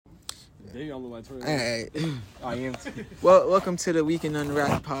They don't look like Tory. All right. I am. Well, welcome to the Weekend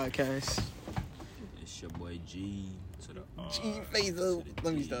Unwrapped podcast. It's your boy G to the R. G face up.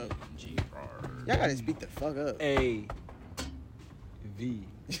 Let me stop. G R. Y'all gotta speak the fuck up. A. V.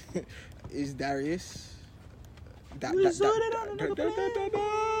 Is Darius? We sorted out another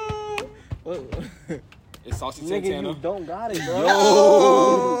It's Saucy Nigga, Santana. you don't got it, bro.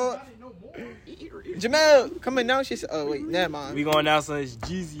 Yo. Jamel, come announce yourself. Oh wait, never mind. We gonna announce it's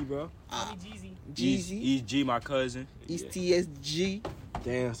Jeezy, bro. Jeezy, He's G, my cousin. East TSG.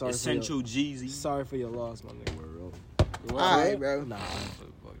 Damn, sorry Essential Jeezy. Sorry for your loss, my nigga. All right, bro. Nah.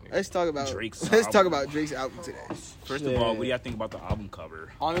 Let's talk about Drake's Let's talk album. about Drake's album today. First of all, what do y'all think about the album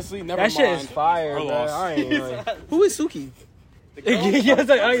cover? Honestly, never That mind. shit is fire, We're bro. lost. I ain't like... Who is Suki? Yes,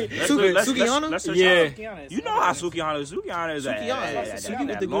 Sukihana? Let's search Yeah. out. You know how Sukihana is. Sukihana is Suki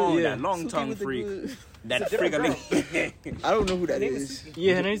with the that long Suki tongue with the freak. good- That freak. I don't know who that is.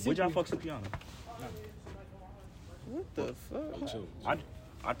 Yeah, her name's Would y'all fuck Sukihana? What the fuck?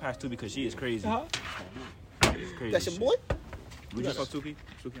 I'd pass too because she is crazy. She's crazy. That's your shit. boy? Would you fuck Sukihana?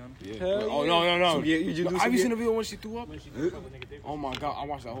 Yeah. Hell Oh no. So, you do Have you some- seen the video when she threw up? Oh my god, I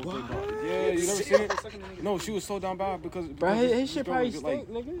watched that whole thing, bro. Yeah, you never seen it? No, she was so down bad because. Bro, because his shit probably girl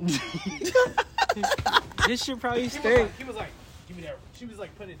was, stink, nigga. His shit probably stink. He was like, give me that. She was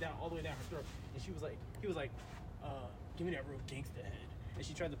like, putting it down all the way down her throat, and he was like, give me that real gangsta head. And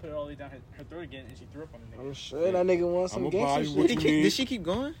she tried to put it all the way down her throat again, and she threw up on the nigga. I'm sure that nigga wants some I'ma buy gangster you shit. what you mean. Did she keep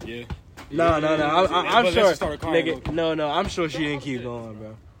going? Yeah. No. I'm But sure. then she started crying, Nigga, no. I'm sure she didn't keep going,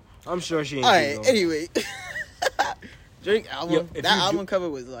 bro. I'm sure she ain't All keep right. going. Anyway, Drake album. Yo, if that you album cover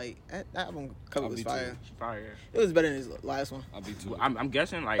was like that album cover I'll was be fire. She fire. It was better than his last one. I'll be too. I'm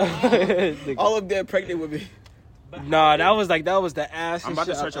guessing like Nigga. All of them pregnant women. Nah, that was the ass I'm and about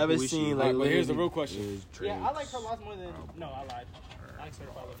to shit search I've up ever who she seen. is. Like, But here's the literally. real question. Yeah, I like her lots more than. No, I lied. I like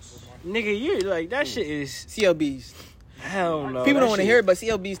Certified Lover more. Nigga, you're like that shit is CLBs. hell no. People That don't want to shit- hear it, but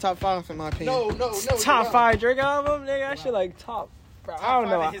CLB's top 5 in my opinion. No. top 5 Drake album, nigga. That shit like top. Bro, I don't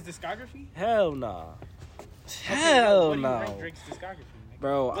know. His discography. Hell nah. What Hell do you no. rank Drake's discography? Nigga?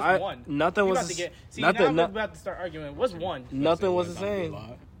 Bro, What's one? nothing We was about to get. See, nothing. now we're about to start arguing. What's one? Nothing was the same.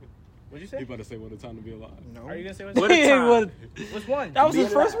 What'd you He say? about to say what a time to be alive. No. Are you gonna say what's What one? a time. What's one? That was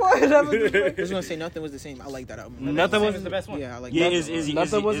his first one. That was his I first- was gonna say nothing was the same. I like that album. Nothing was was the best one. Yeah, I like Yeah, that.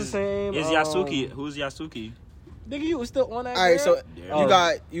 Nothing was the same. Is Yasuki? Who's Yasuki? Nigga, you was still on that. All right, so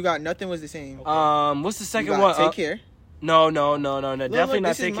girl? you got nothing was the same. What's the You second got one? Take care. No. Definitely not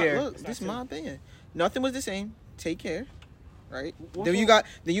this is Take my- Care. Look, this is my opinion. Nothing was the same. Take care. Right. What's Then you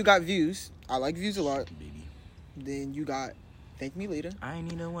wrong? got Views. I like Views a lot. Baby. Then you got Thank Me Later. I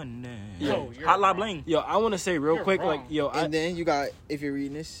need no one. Yo, you're Hotline wrong. Bling. Yo, I want to say real You're quick, wrong. like, And then you got If You're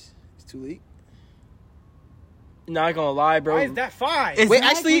Reading This, It's Too Late. not gonna lie, bro. Why is that 5? It's- Wait,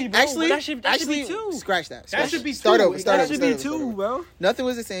 Exactly, bro, actually, but that should be 2. Scratch that. That should be Start 2. over. Start That over. should be start over, 2, bro. Nothing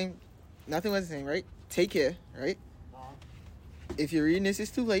was the same. Nothing was the same, right? Take Care, right? If You're Reading This,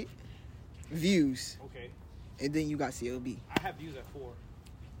 It's Too Late. Views. Okay, And then you got CLB. I have views at 4.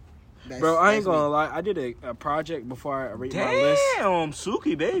 Bro, I ain't that's gonna me. lie. I did a project before I rate my list. Damn,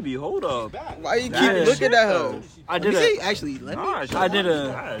 Suki, baby, hold up. Why you keep That looking at her? I Let did me see. a. Actually, let me. Nah, I did a-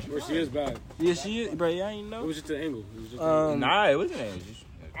 Gosh. Where she is bad. Yeah, she is, bro. Yeah, I ain't It know. was just an angle. It was just Nah, it wasn't. It just-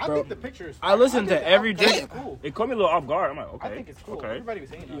 I Bro, think the picture is. I listened to every Drake. Drake. It's cool. It caught me a little off guard. I'm like, okay. I think it's cool. Okay. Everybody was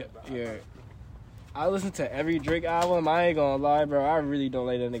saying that. Yeah. I listened to every Drake album. I ain't gonna lie, bro. I really don't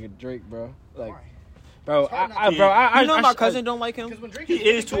like that nigga Drake, bro. Like, Why? bro, hard not I to- bro, I You know I- my I- cousin don't like him. Because when Drake He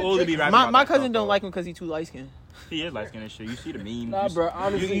is too old to be rapping. My about that cousin stuff, don't though. like him because he's too light skinned. He is light skinned and shit. You see the meme. Nah, bro. You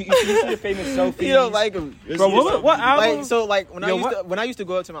Honestly, see the famous selfie. He don't like him. bro, what album? Like so, like when Yo, when I used to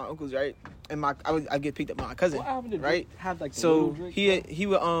go up to my uncle's, right, and I get picked up by my cousin, What album did right? Drake have like the So little Drake? he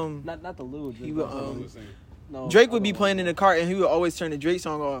would not the little Drake. he would but, no, Drake would be other playing in the car and he would always turn the Drake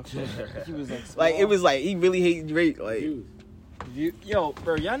song off. one. He was like, Like it was like he really hated Drake. Like yo,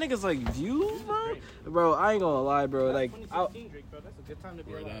 bro, y'all niggas like Views, bro. Bro, I ain't gonna lie, bro. Like, 2016 Drake, bro. That's a good time to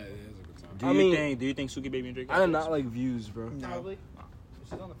be That alive. is a good time. Do I you mean- think Suki Baby and Drake? I did not like Views, bro. no. Probably.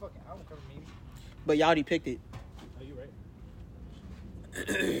 She's on the fucking album cover, maybe. But Yachty picked it. Are you right?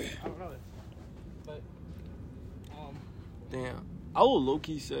 I don't know that. But, Damn, I will low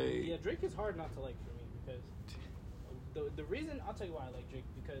key say. yeah, Drake is hard not to like for me because the reason, I'll tell you why I like Drake,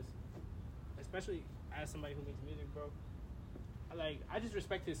 because especially as somebody who makes music, bro, I just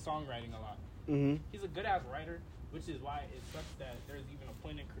respect his songwriting a lot. Mm-hmm. He's a good ass writer, which is why it sucks that there's even a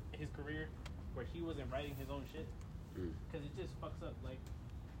point in his career where he wasn't writing his own shit, because it just fucks up like.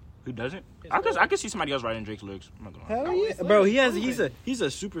 Who doesn't? His I could see somebody else writing Drake's lyrics. I'm not gonna lie. Hell No, yeah, it's bro. literally He's a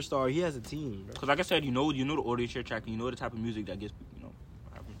superstar. He has a team, bro. Because like I said, you know the audio share track, and you know the type of music that gets,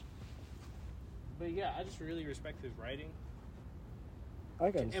 happens. But yeah, I just really respect his writing. I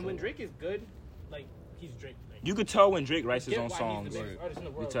can. And when Drake is good, like he's Drake. Like, You could tell when Drake writes his get own why songs. He's the biggest artist in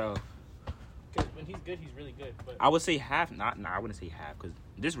the You world. tell. Because when he's good, he's really good. But I would say half. Nah, I wouldn't say half because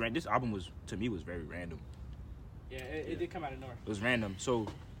this album was to me was very random. yeah, it did come out of nowhere. It was random, so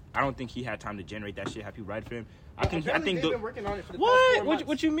I don't think he had time to generate that shit. Have you write for him? I think they've been working on it for the past 4 What? months.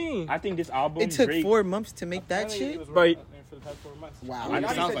 What you mean? I think this album. It took Drake, 4 months to make that Apparently, shit. it was Right. working on it for the past 4 months. Wow. I It mean,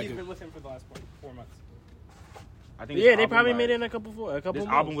 sounds said like he's it. been with him for the last 4 months. I think this Yeah, they album, probably like, made it in a couple This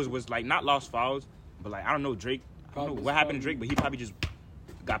album was like not Lost Files, but like I don't know Drake. I don't know what happened to Drake, but he probably just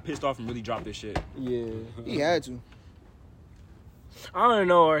got pissed off and really dropped this shit. Yeah. He had to. I don't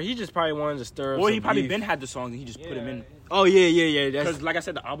know, or he just probably wanted to stir up Or some he probably beef. been had the songs and he just put them in. Oh yeah. That's Because like I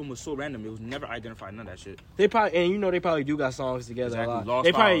said, the album was so random. It was never identified none of that shit. they probably, and you know they probably do got songs together Exactly. a lot. Lost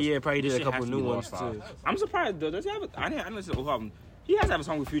They probably Files. probably This did a shit couple has to be new Lost ones Files. too. I'm surprised though. Does he have? I didn't listen to the whole album. He has to have a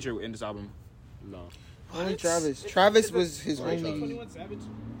song with Future in this album. No. Only Travis. Travis was his It's only. 21 Savage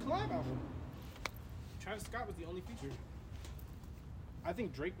collab album. Travis Scott was the only feature. I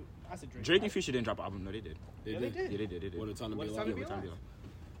think Drake. I said Drake. Drake and Future didn't drop an album. No, they did. Yeah, they did. Yeah, they did. What a time to What be a time alive. to be What time alive. is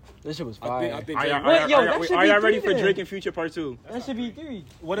it? This shit was I fire. think Are Drake- y'all that should be ready three for then. Drake and Future Part 2? That should be 3.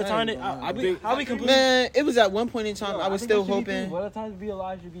 What a I time ain't to gonna I think- how we complete. Man, it was at one point in time. Yo, I was think still that should be 3. hoping. What a time to be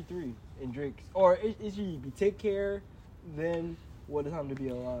alive should be 3 in Drake's, or it should be Take Care, then What a Time to Be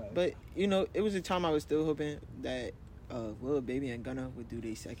Alive. But you know, it was a time I was still hoping that Lil Baby and Gunna would do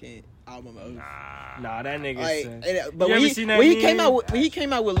their second album of. Nah, that nigga. Like, said- but You when ever he, seen that when he meme? came out when he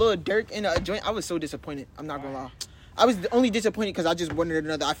came out with Lil Durk in a joint, I was so disappointed. I'm not gonna lie. I was only disappointed because I just wanted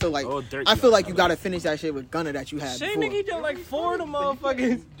another. I feel like Lil Durk, I feel yeah, like you gotta finish that shit with Gunna that you had Shane before. nigga did like 4 of them But you motherfuckers.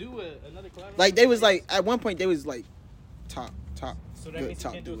 can't do another collab. Like they was like at one point they was like top. So that good means you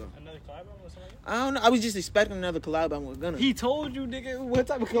top can't do duo. another collab album or something like that? I don't know. I was just expecting another collab album with Gunna. He told you, nigga, what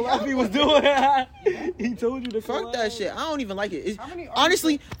type of collab he was doing. He told you to Fuck that shit. I don't even like it. It's, How many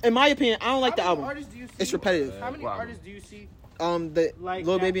honestly, in my opinion, I don't like the How many album. artists do you see? It's repetitive. How many Wow. artists do you see The like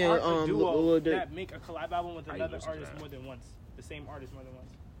Lil that Baby and are a duo Lil Durk. that make a collab album with I another listen to artist that. more than once? The same artist more than once.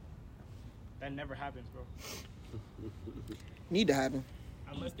 That never happens, bro. Need to happen.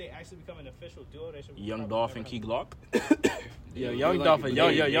 Unless they actually become an official duo, they should. Young probably Dolph never and Key happen. Glock. Yo, They Young like- Dolph, yo,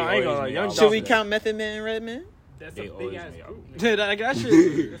 they I ain't gonna lie, always Young make Should we Dolph. count Method Man and Redman? That's They a big always ass make group. albums. nigga. Like that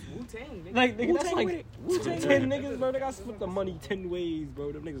shit. That's Wu-Tang, nigga. Like nigga, that's Wu-Tang like with it. 10 niggas, bro. They got split the money 10 ways,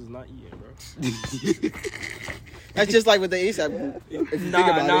 bro. Them niggas is not eating, bro. That's just like with the ASAP group. If you think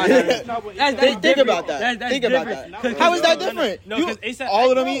about nah, it. No, but That's Think different. about that. That's Think about different. that. 'Cause- How is that no, different? No, You- because ASAP. all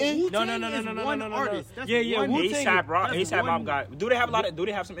of them No, eating? No, no, Wu-Tang no, no, is no, no, one no, no, no. artist. That's Yeah, one- Wu-Tang. ASAP Rock, That's ASAP Mob one- got. Do they have a lot of? Do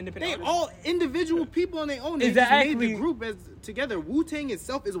they have some They independent? all individual people on their own. They just Exactly. made the group as together. Wu-Tang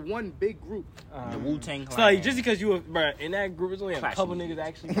itself is one big group. The Wu Tang. So like, just because you were, bro, in that group, there's only a Classy. couple niggas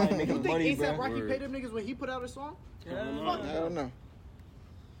actually probably You making think money, ASAP bro. Rocky paid them niggas when he put out a song? I don't know.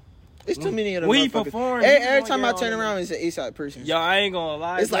 It's too many of them. When he motherfuckers. performed, Every, he every was time gonna I get turn all around, it's an ASAP person. Yo, I ain't gonna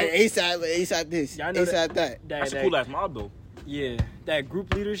lie. It's bro. like ASAP this, Y'all know ASAP that. That's a cool ass mob though. Yeah, that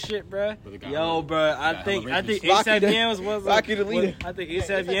group leadership, bro. But they got Yo, hella- bro, I got think hella rankings. Rocky ASAP the- Yams was Rocky the leader. I think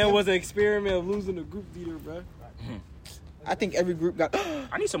ASAP Yams was an experiment of losing the group leader, bro. I think every group got.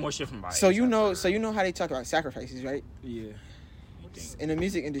 I need some more shit from my. So you know how they talk about sacrifices, right? Yeah. In the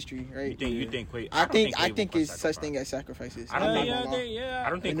music industry, right? You think? Wait. I think Quavo will it's such sacrifice. thing as sacrifices. I don't I'm not think- gonna lie. yeah. I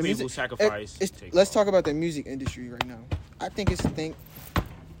don't think In the Quavo music- will sacrifice. Let's Takeoff. talk about the music industry right now. I think it's a thing.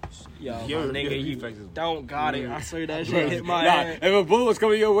 Yo, my Your nigga, you reflex is- don't got it. I swear that shit hit my Nah, head. if a bullet was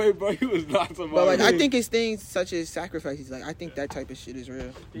coming your way, bro, you was not somebody. But like, I think it's things such as sacrifices. Like, I think that type of shit is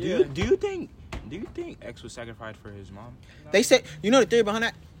real. Do you think X was sacrificed for his mom? They say, you know, the theory behind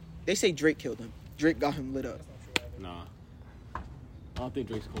that. They say Drake killed him. Drake got him lit up. Nah. I don't think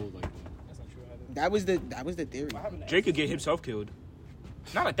Drake's cold like that. That's not true either. That was the theory. What happened to Drake could X? get himself killed.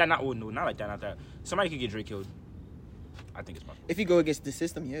 Not like that. Not like that. Not that. Somebody could get Drake killed. I think it's possible. If you go against the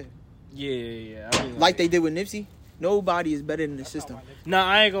system, yeah. Yeah. I mean, Like they did with Nipsey. Nobody is better than the system. Nah,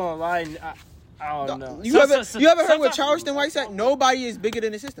 I ain't gonna lie. I don't know. You ever heard what sometimes- Charleston White said? Nobody is bigger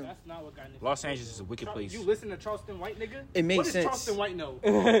than the system. That's not what got Nipsey. Los Angeles is a wicked place. You listen to Charleston White, nigga? It makes What does sense. Charleston White know?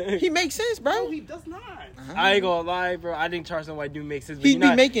 He makes sense, No, bro. he does not. I ain't gonna lie, bro. I think Charleston White do make sense. But He he be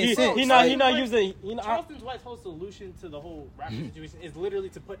not, making he, sense. He not Like- using. Charleston White's whole solution to the whole rap situation is literally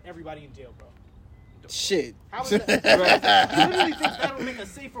to put everybody in jail, bro. Shit. How is that? He literally thinks that'll make a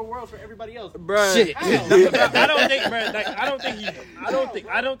safer world for everybody else. Bro, Shit. How? I don't think, bro. Like, I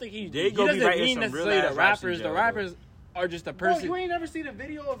don't think he. They He gonna be doesn't writing mean some necessarily real-ass the raps in rappers. jail, The though. rappers are just a Bro, person. you ain't never seen a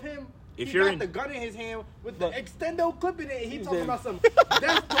video of him If he you're got in- the gun in his hand with But- the extendo clip in it, and he He's talking in- about some.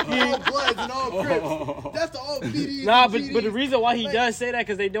 That's the all Bloods and all Crips. That's the all BDs. Nah, and but the GDs. reason why he Like, does say that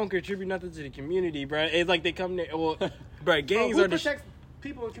because they don't contribute nothing to the community, bro. It's like they come there. Well, bro, Bro, gangs who are the protects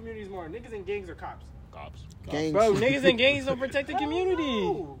people in communities more? Niggas and gangs or cops? Cops. Gangs. bro. Niggas and gangs don't protect the community.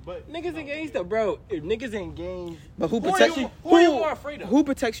 No, but Niggas and gangs, though, bro. If niggas and gangs. But who Who are protects you- you? who are you more afraid of? Who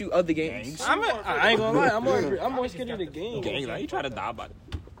protects you of the gangs? Gangs. I ain't gonna lie. I'm more scared of the gang. Gang, like, you try to die about it.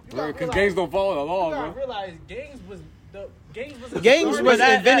 Because gangs don't follow the law, You gotta bro. realize gangs was Gangs the was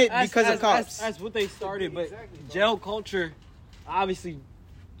starting- invented because of cops. That's what they started, but Exactly, bro. jail culture obviously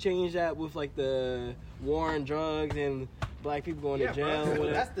changed that with like the war on drugs and black people going to Yeah, jail. bro.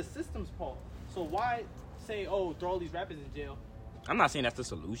 whatever. That's the system's fault. So why say, oh, throw all these rappers in jail I'm not saying that's the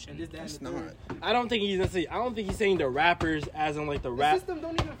and solution. this, that, That's and the not. third? I don't think he's saying the rappers as in like the The rap. system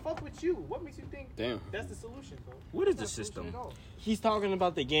don't even fuck with you. What makes you think Damn. that's the solution, bro? What is That's the not solution system? at all. He's talking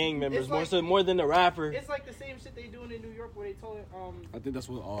about the gang members It's like- more than the rapper. It's like the same shit they doing in New York where they told I think that's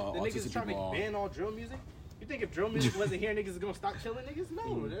what the niggas autistic trying to people are. ban all drill music. You think if drill music wasn't here, niggas is gonna stop killing niggas?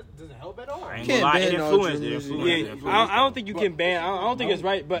 No, that doesn't help at all. I ain't Can't gonna lie, it ban all influenced. drill It music. influenced. Yeah, It influenced. I don't think you can ban. I don't think it's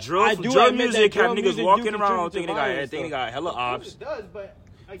right, but Drill, I do drill admit that music drill have niggas music walking do around contribute thinking to violence, they got hella Of course ops. it does, but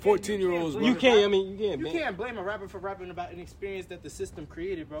again, 14-year-olds, blame You a can't. rapper- I mean, you can't. You ban. can't blame a rapper for rapping about an experience that the system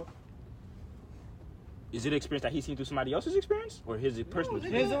created, bro. Is it an experience that he seen through somebody else's experience or his personal No,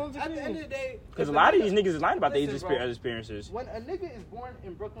 experience? His own At the end of the day, Because a if lot of nigga- these niggas is lying about their Listen, bro. experiences. When a nigga is born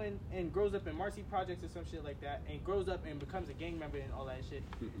in Brooklyn and grows up in Marcy Projects or some shit like that, and grows up and becomes a gang member and all that shit,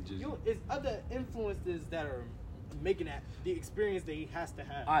 it's other influences that are making that the experience that he has to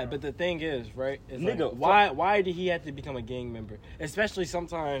have. All right, but the thing is, right? Is Nigga, why did he have to become a gang member? Especially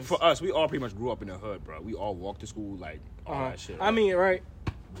sometimes. For us, we all pretty much grew up in the hood, bro. We all walked to school, like, all that shit. I mean, right?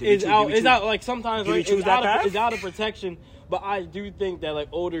 Did we It's choose- out. did we It's choose- out. Like sometimes, did we right? choose It's that out, path? it's out of protection. But I do think that like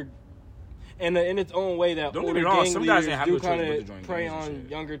older, and in its own way, that Don't get older me wrong, gang some guys leaders ain't have do no choice but to kind join of prey gangs and on shit.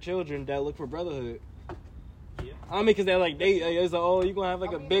 younger children that look for brotherhood. Yeah. I mean, because they're like it's like, oh, you gonna have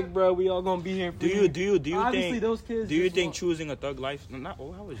like a big bro. We all gonna be here. For Do you Obviously, think? those kids. Do you just think want- choosing a thug life? Not.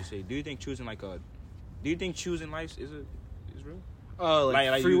 Oh, how would you say? Do you think choosing like a? Do you think choosing life is real?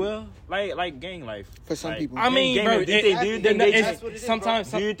 like free you- will? Like gang life For some Like, people. I mean, gang bro, life. Do you think they it's- That's what it is,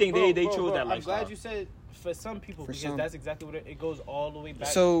 sometimes. do you think Bro, they bro, chose bro, that I'm lifestyle? glad you said for some people For because some. that's exactly what it goes all the way back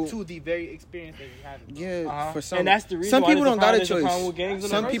So- to the very experience that you had. Yeah, for some. And that's the reason Some why people there's don't got a there's problem choice. with gangs in the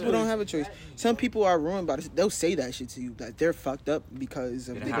Some first people place. don't have a choice. Some people are ruined by this. They'll say that shit to you that they're fucked up because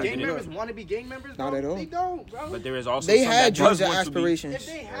of It the The has gang been. members want to be gang members? Not bro? at all. They don't, bro. But there is also They some had that dreams does and want to be- aspirations. if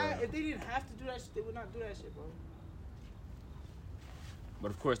they didn't have to do that shit, they would not do that shit, bro.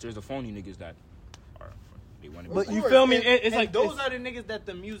 But of course, there's the phony niggas that are they want to. But be. you Of feel me? course, It's and like those it's- are the niggas that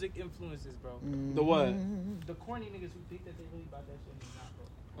the music influences, bro. The what? The corny niggas who think that they really about that shit and not,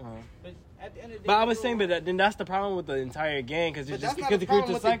 bro. Uh-huh. But at the end of the day, But I was bro, saying, then that's the problem with the entire gang because but it's that's just not because the it creates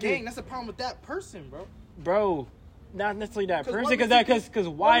problem a with the cycle, gang. That's the problem with that person, bro. bro. Not necessarily that 'Cause person, what because makes you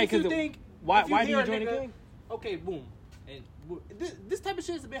think- why? what makes you Because think why? if Why do hear you a join a nigga- gang? Okay, boom. And this type of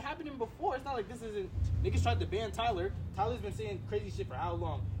shit has been happening before. It's not like this isn't. Niggas tried to ban Tyler. Tyler's been saying crazy shit for how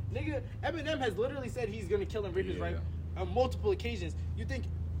long? Nigga, Eminem has literally said he's gonna kill and rape his wife on multiple occasions. You think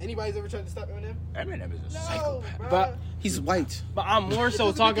anybody's ever tried to stop Eminem? Eminem is a No, psychopath. bro. But He's white. But I'm more so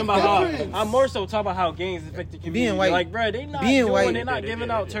doesn't talking make a about difference. how gangs affect the community. Being white- like, bro, they not being doing, white- they're not Yeah, giving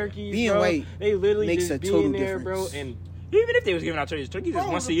yeah, out yeah. turkeys. Being bro. white they literally makes just a being total there, bro. difference. And Even if they was giving out turkeys is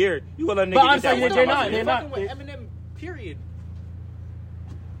Bro, once a year. You gonna let a nigga But I'm get saying that that one they're time not- a they're year. not- Fucking with Eminem. Period.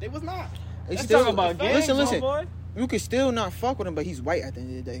 They was not. They let's still talk about gangs, listen. homeboy. You can still not fuck with him, but he's white at the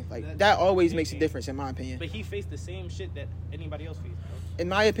end of the day. Like That- that always makes a difference, in my opinion. But he faced the same shit that anybody else faced, bro. In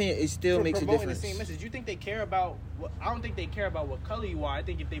my opinion, it still For makes a promoting difference. the same message. You think they care about? I don't think they care about what color you are. I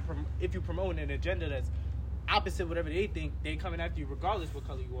think if you promote an agenda that's opposite whatever they think, they coming after you regardless what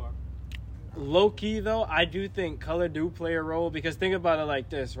color you are. Low key though, I do think color do play a role because think about it like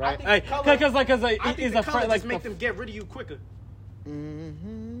this, right? I think the color- Because I think it's the a color friend like just make them get rid of you quicker.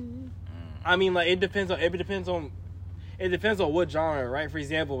 Mm-hmm. I mean, like it depends on what genre, right? For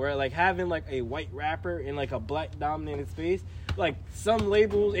example, right, like having like a white rapper in like a black dominated space, like some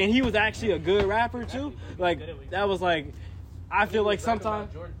labels, and he was actually a good rapper too. Like that was like, I feel like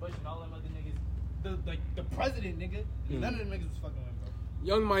sometimes. George Bush and all them other niggas, the president nigga, none of them niggas was fucking with him,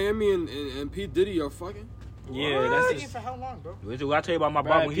 bro. Young Miami and P Diddy are fucking. Yeah, Fucking that's just, for how long, bro? What I tell you about my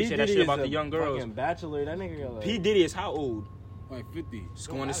barber when he said that shit about the young girls. Bachelor, that nigga got like, P Diddy is how old? Like 50. It's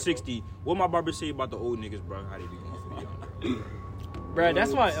going to 60. What my barber say about the old niggas, bro? How they be going for the young girls? bro.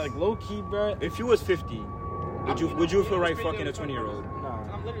 That's why, like low key, bro. If you was 50, would you feel right fucking a 20-year-old?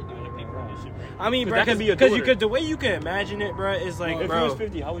 Nah. I'm literally doing a paper on this shit, right? I mean, 'Cause bro, that could be your because daughter. the way you can imagine it, bro, is like, If he bro. was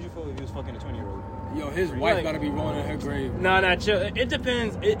 50, how would you feel if he was fucking a 20-year-old? Yo, his wife Like- gotta be rolling in her grave. Nah, chill. It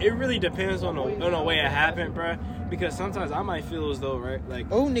depends. It really depends on the way it happened, bro. Because sometimes I might feel as though, right, like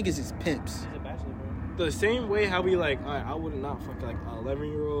Old niggas is pimps. He's a bachelor, bro. the same way how we like, all right, I would not fuck like an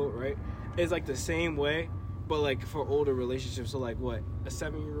 11-year-old, right? It's like the same way, but like for older relationships. So like what, a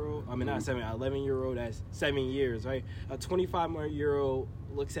 7-year-old? I mean not a 7, 11-year-old. That's 7 years, right? A 25-year-old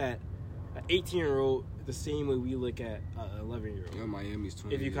looks at an 18-year-old the same way we look at an 11-year-old. Yo, Miami's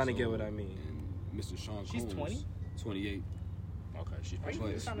 20. If you years kind of get old, what I mean. And Mr. Sean She's Combs, 20? 28. Okay, she's Why you But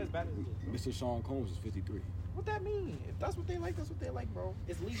think it sound as bad as it is? Mr. Sean Combs is 53. What that mean? If that's what they like, that's what they like, bro.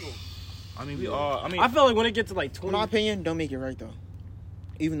 It's legal. I mean, we all. I mean, I feel like when it gets to like In 20, my opinion, don't make it right though.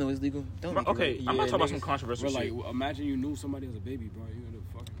 Even though it's legal, don't make okay, it right. I'm not Yeah, talking about some niggas- controversial Bro, like, shit. imagine you knew somebody as a baby, bro. You gonna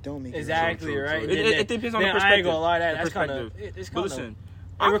fucking. Don't make it exactly True, true, right. true. It depends on the then perspective. I ain't gonna lie, The that's kind of. perspective. It's But kind listen, of.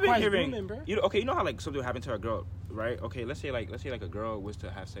 I've been requires hearing, grooming, bro. you know how like something happened to a girl, right? Okay, let's say like a girl was to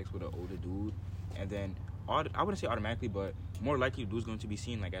have sex with an older dude, and then I wouldn't say automatically, but more likely the dude's going to be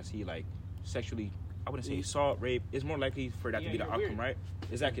seen like as he like sexually. I wouldn't say assault, rape. It's more likely for that to be the you're outcome, weird. right?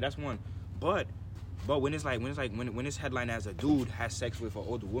 Exactly, that's one. But when it's headline as a dude has sex with an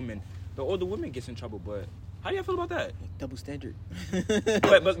older woman, the older woman gets in trouble. But how do you feel about that? Double standard.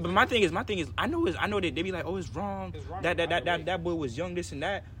 but my thing is I know that they be like, oh, it's wrong. It's wrong That either way. that boy was young, this and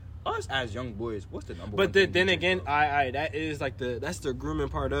that. Us as young boys, what's the number? But one thing then we again, think of? I that is like that's the grooming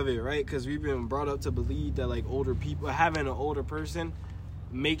part of it, right? Because we've been brought up to believe that like older people having an older person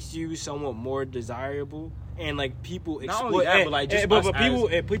makes you somewhat more desirable, and like people Not exploit. only that, but, like, just but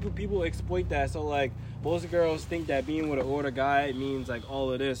us people exploit that. So like most girls think that being with an older guy means like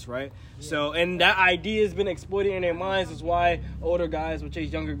all of this, right? So and that idea has been exploited in their minds. Is why older guys will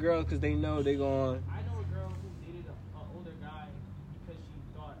chase younger girls because they know they're going. I know a girl who dated an older guy because she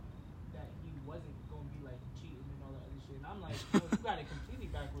thought that he wasn't going to be like cheating and all that other shit. And I'm like, yo, you got it completely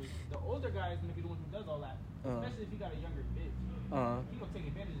backwards. The older guy is going to be the one who does all that. Especially if you got a younger bitch. He going to take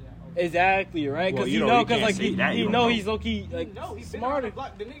advantage of that. Exactly, right? Well, Because you you know know, you because can't like say that, you he don't know know. he's low key like No, he's been around smarter. the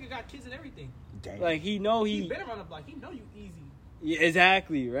block. The nigga got kids and everything. Damn. Like he know He's he been around the block. He know you easy. yeah,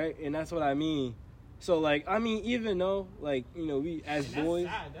 exactly, right? And that's what I mean. So like I mean even though like you know we as And that's boys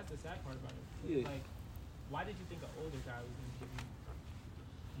sad. That's the sad part about it. Yeah. Like, why did you think an older guy was going to give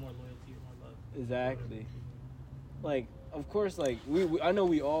you more loyalty or more love? exactly. Like of course like we I know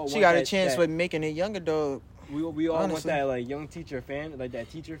we all She want got a that- chance that, with making it younger, dog. we all want honestly. that like young teacher fan like that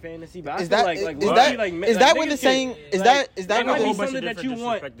teacher fantasy. But I Is feel that like is low-key, that like, is that what niggas the can- saying is like, that is that it what might be whole the, bunch of something that you different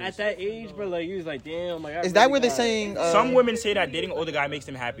want perspectives. at that age, but like you was like damn like I is that really where they're got- saying Some women say that dating an older guy makes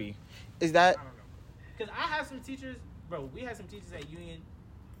them happy. is that I don't know. Because I have some teachers, bro, we had some teachers at Union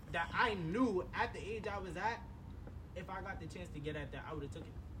that I knew at the age I was at, if I got the chance to get at that, I would have took it.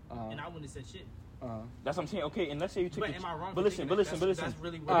 And I wouldn't have said shit. That's what I'm saying. Okay, and let's say you took But the am I wrong But for listen, thinking but that listen, but listen. that's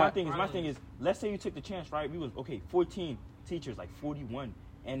really But what my my thing is, let's say you took the chance, right? We was 14 teachers, like 41,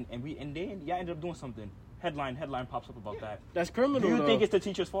 and then y'all ended up doing something. Headline pops up about that. That's criminal. Do you though. think it's the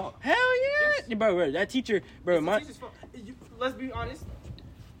teacher's fault? Hell yeah, Yes. bro. That teacher, bro. It's the My teacher's fault. Let's be honest.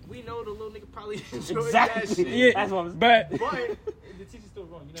 We know the little nigga probably enjoyed Exactly. that shit. yeah, That's what I'm but But the teacher's still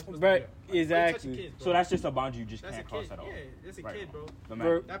wrong. You're not supposed But to do that. exactly. Touch a kid, bro. So that's just a boundary you just That's a can't cross kid. at all. Yeah, that's a Right. kid, bro. No For-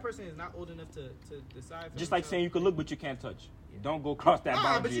 matter. That person is not old enough to decide. For Just like themselves. saying you can look but you can't touch. Don't go cross that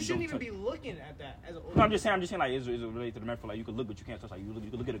boundary. Nah, but you and shouldn't don't even touch. be looking at that as an old. No, I'm just saying like is it related to the metaphor? Like you can look but you can't touch. Like you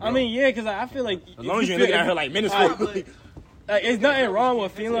can look at a girl. I mean, yeah, because I feel like as long as you ain't looking at her like minuscule. Nah, but like, it's nothing wrong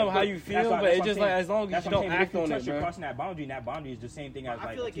with feeling how you That's feel, why- but that's it's what just I'm like saying. as long as That's you what I'm don't saying. act If you on touch, it, you're bro. crossing that boundary, and that boundary is the same thing as I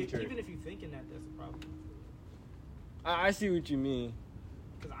like feel a like teacher. even if you're thinking that, that's a problem. I see what you mean.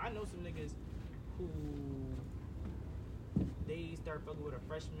 Because I know some niggas who they start fucking with a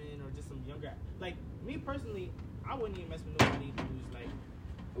freshman or just some younger. Like me personally, I wouldn't even mess with nobody who's like.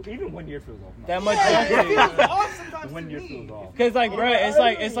 Even 1 year feels off. man. That much. Yeah, it Yeah. feels off sometimes 1 to year me. feels off. Cause like, bro, it's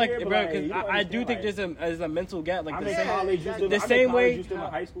like, Yeah, bro, but, cause you don't I do understand, think there's a mental gap, like I'm the in same, college, you still, the I'm in same college, way, you still in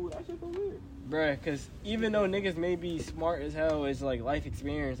high school. That shit feel weird. bro. Cause even though niggas may be smart as hell, it's like life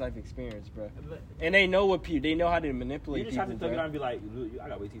experience, bro. But And they know what they know how to You manipulate just have people, to thug it bro. out and be like, I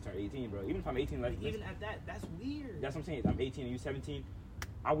gotta wait till you turn 18, bro. Even if I'm 18, like, even at that, that's weird. that's what I'm saying. If I'm 18 and you 17.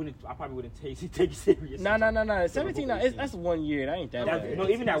 I probably wouldn't take it serious. No. 17, both it's, 18. that's 1 year. That ain't that That's- bad. no,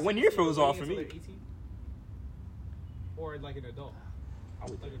 even that 1 year feels off for me. 18? Or like an adult. I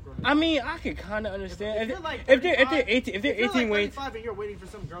would Like a grown I mean, I could kind of understand If you're like if they're 35 18, if they're If you're 18, like wait. 35 and you're waiting for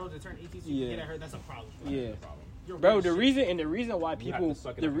some girl to turn 18 so you Yeah. can get at her, that's a problem. Yeah. That's a problem. You're Bro, weird the shit. reason why You have people, to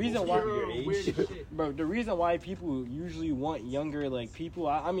suck it the up reason most why, of your You're age. weird as shit. bro, the reason why people usually want younger like people.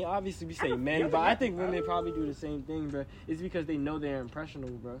 I mean, obviously we say don't- men, yeah, but I yeah, think I women don't- probably do the same thing, bro. It's because they know they're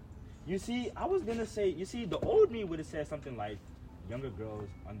impressionable, bro. You see, I was gonna say, you see, the old me would have said something like, younger girls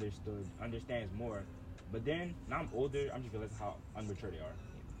understands more. But then, now I'm older, I'm just realizing how immature they are.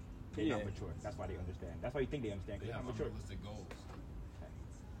 They're Yeah. not mature. That's why they understand. That's why you think they understand, They because have they're not mature. unrealistic goals.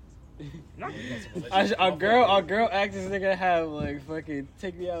 Not Our girl asked this nigga to have like fucking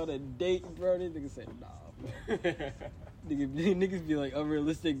take me out on a date, bro. This nigga said nah, bro. Niggas be like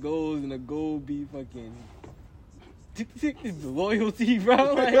unrealistic goals, and the goal be fucking loyalty,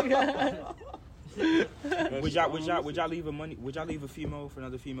 bro. Like, would y'all leave a money? Would y'all leave a female for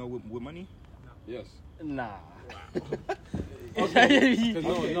another female with money? Yes. nah. Okay. you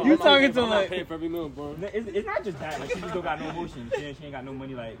No, you I'm not talking paying- to I'm not like paying for every meal, bro. It's not just that. Like, she just don't got no emotion. She ain't got no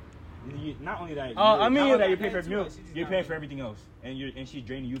money. Like, not only that. I mean, not only that you're like, paying for too every meal, much, she just you're not paying money. for everything else, and she's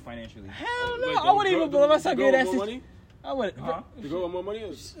draining you financially. hell no. Wait, I wouldn't even blow myself the get girl that with more shit. money? I wouldn't. Huh? The girl with more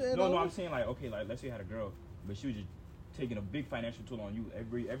money? No, I'm saying like, okay, like let's say you had a girl, but she was just taking a big financial toll on you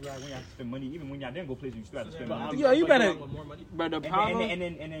every when you have to spend money, even when y'all didn't go places, you still have to spend money. Yeah, you better- More money. But the And problem,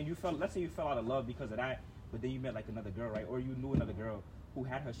 then you fell. Let's say you fell out of love because of that, but then you met like another girl, right? Or you knew another girl who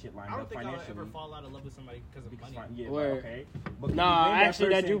had her shit lined I don't up think I'll financially. ever fall out of love with somebody because of money. Yeah, Word. okay. But can Nah, you blame actually,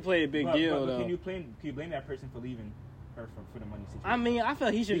 that person- do play a big deal, but though. Can you blame that person for leaving her for the money situation? I mean, I feel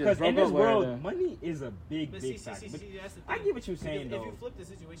like he should because just in broke this up with her. world, then. money is a big, But big see, factor. But that's the I thing. get what you're saying, If though. you flip the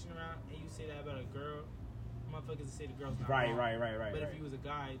situation around and you say that about a girl, motherfuckers say the girl's not Right. wrong. But Right. if you was a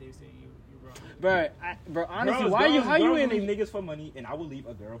guy, they say you're wrong. Bro, honestly, Girls- why you girls- how you girls in leave the niggas for money, and I will leave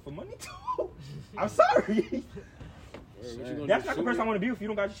a girl for money too. I'm sorry. That's not the person I want to be with. You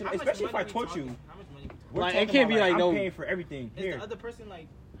don't got your shit, How much especially if I money we taught talking? you. How much money we talking? We're Like, it talking can't be about, like I'm no- paying for everything Is here. the other person like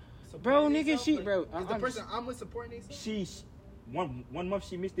Bro, supporting nigga, themselves? she- Like, bro, is the I'm- person I'm with supporting themselves? She's one month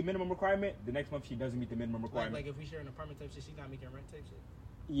she missed the minimum requirement. The next month she doesn't meet the minimum requirement. Like if we share an apartment type shit, she's not making rent type shit.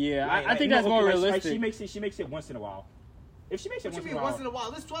 Yeah, Like- I think no, that's more okay, like, realistic. she makes it once in a while. If she makes it What you once in mean a while, once in a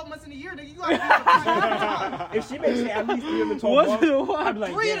while? This 12 months in a year, nigga. You gotta if she makes it at least 3 of the 12 Once months, in a while. I'd be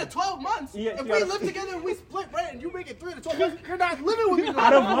like, 3 damn. to 12 months. Yeah, if you we gotta- live together and we split rent and you make it 3 to 12 months, you're not living with me. no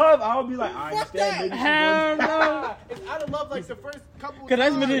Out of more. love, I would be like, I Fuck understand. that. Maybe she Hell wants- no. It's out of love like the first couple. Cause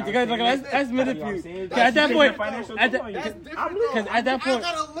that's times. manipulative. That's You know what I'm manipulative. saying? Cause at that She point, taking financial at toll that- on you. That's I'm different. leaving. Cause at that point-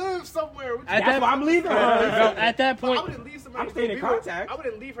 I gotta live somewhere. What you At That's that- why I'm leaving bro, her. at that But I point, wouldn't leave somebody. I'm to staying go in be with- contact. I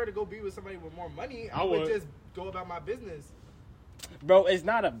wouldn't leave her to go be with somebody with more money. I I would would. just go about my business. bro, it's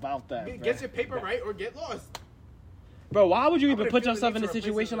not about that. Bro. Get your paper right or get lost. Bro, why would you I even wouldn't put feel the yourself need in a to replace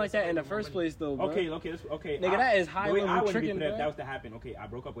situation her like that in the with somebody first with place, though, bro? Okay. Nigga, that is high the way level I wouldn't be tricking, put it if bro. that was to happen. Okay, I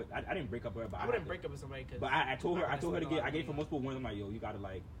broke up with. I didn't break up with her, but I wouldn't break up with somebody because. But I told her to get. I gave her multiple ones. I'm like, yo, you gotta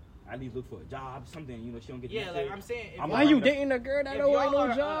like at least look for a job, something. You know, she don't get. Yeah, the like message. I'm saying. If I'm Why like- you dating a girl that If don't y'all want no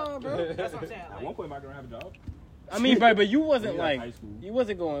are, job, bro? That's what I'm saying. At Like, one point, my girl have a job. I mean, but you wasn't When we were in like high school. you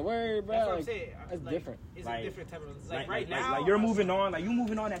wasn't going word, bro. that's what I'm Like, saying. that's Like, different. It's Like- a different type of like right now. Like you're moving on, like you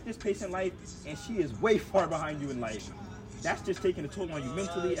moving on at this pace in life, and she is way far behind you in life. That's just taking a toll on you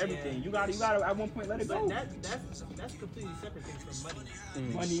mentally, everything. Yeah. You gotta at one point let it But go. that's completely separate thing from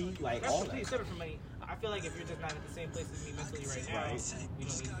money. Money, like That's all completely that. separate from money. I feel like if you're just not at the same place as me mentally right now, Right. we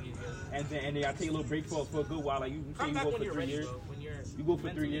don't need to be together. And then I take a little break for a good while. Like you say Come you back go when for you're 3 ready, years. bro. When you're You go for 3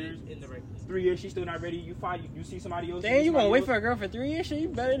 mentally years. in the right place. 3 years, she's still not ready. You see somebody else. Damn, you gonna wait for a a girl for 3 years? Shit, you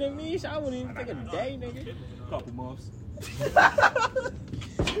better than me. Shit, I wouldn't even take a day, nigga. couple months.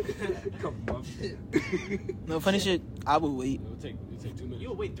 Couple months. No funny shit. I would wait. It'll take 2 minutes.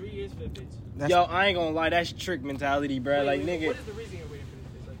 You'll wait 3 years for a bitch. That's, Yo, I ain't gonna lie, that's trick mentality, bro. Wait, Like, wait, nigga. What is the reason you're waiting for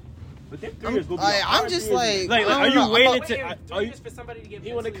this bitch? Like, But then 3 I'm, years go be I'm just like, Like, I are don't you know, waiting wait, to? are Are you? years for somebody to get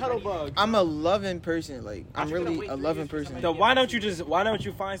He want a mentally cuddle ready? bug. I'm a loving person. Like I'm you gonna really wait a 3 loving years for person. somebody So why don't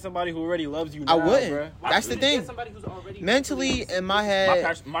you find somebody who already loves you? I now, wouldn't. bruh? That's the Get thing. somebody who's already Mentally in my my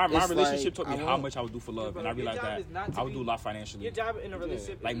head, my it's relationship like, taught me I how won't. much I would do for love, bro, and I your realized job that is not to I would be- do a lot financially. Your job in a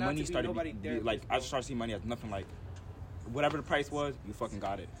relationship Like is not money to be started nobody be like therapist, I started seeing money as nothing like whatever the price was, you fucking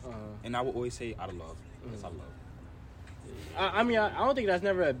got it. And I would always say out of love. That's out of love. I mean, I don't think that's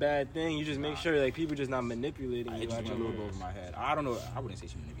never a bad thing. You just make sure like people just not manipulating It you. just out went a your- little bit over my head. I don't know. I wouldn't say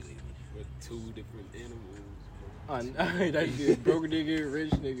she manipulated me. With 2 different animals. That dude, broke nigga, rich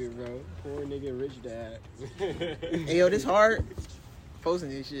nigga, bro. Poor nigga, rich dad. Hey yo, this hard. Posting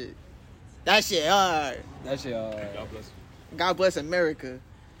this shit. That shit hard. That shit. God bless God bless America.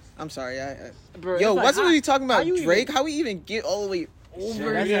 I'm sorry. Bro, Yo, it's like, wasn't how- we talking how about you even- Drake? How we even get all the way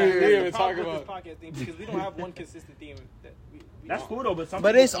over that's here? it. We That's even the talk problem with about- this podcast thing because we don't have one consistent theme. That we That's don't. cool though, but some But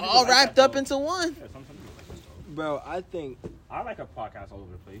people- it's some all people like wrapped that, up though. into one. Yeah, some people like that, though. Bro, I think I like a podcast all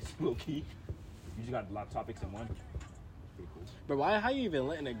over the place, low key. You just got a lot of topics in one. Pretty cool. But why? How you even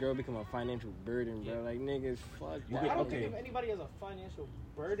letting a girl become a financial burden, bro? Like niggas, fuck. You that. get- I don't okay. think if anybody has a financial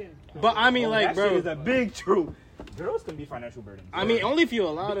burden. But I mean, like, that bro. shit is a big truth. Girls can be financial burdens. I mean, only if you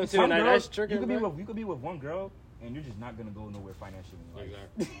allow them to. Some And like, girls, that's tricking. you could be with one girl and you're just not gonna go nowhere financially.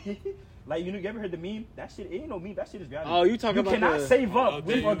 Like, like you ever heard the meme? That shit ain't no meme. That shit is reality. Oh, you talking about cannot the- save up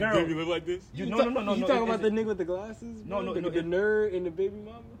with a girl. You live like this? You, You no, ta- no, no, no, You no. talking it- about the it's- nigga with the glasses? No, bro? no, no, the it- nerd and the baby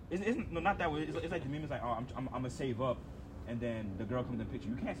mama. It's not that way. It's like the meme is like, oh, I'm gonna save up, and then the girl comes in the picture.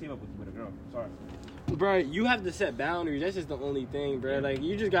 You can't save up with a girl. Sorry. Bro, you have to set boundaries. That's just the only thing, bro. Like,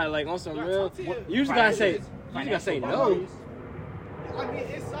 you just gotta, like, on some real. talk to your- You just gotta say. You Financial just gotta say no. boundaries. I mean,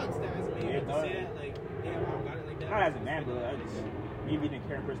 it sucks that as a man you have to Yeah, say that. Like, damn, I don't got it like that. Not as a man, but I just me being the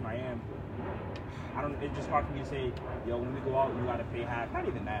caring person I am. I don't. It's just hard for me to say, yo, when we go out, you gotta pay half. Not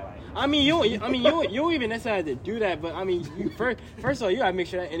even that, like. I mean, you don't even necessarily have to do that, but I mean, first of all, you gotta make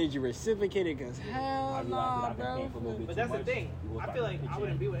sure that energy reciprocated, cause hell I'd be nah, like, I've been paying for a little bro. bit But too that's the much. thing. You go I back feel and like pitch I in.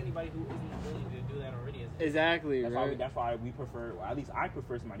 wouldn't be with anybody who isn't willing to do that already. Exactly, That's right? why we prefer. Well, at least I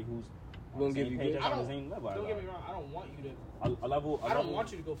prefer somebody who's Gonna on the give same you page, good- that's on the same level. Don't get me wrong. I don't want you to. A level. I don't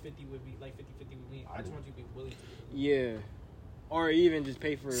want you to go 50 with me, like 50-50 with me. I just want you to be willing to. Yeah, or even just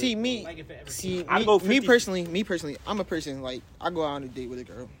pay for. See me. Like if it ever. See I'd me, go me 50. personally, I'm a person like I go out on a date with a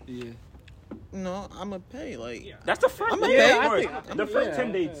girl. Yeah. No, I'ma pay. Like, Yeah. That's the first. I'm a date, pay. of course. I think- the first yeah,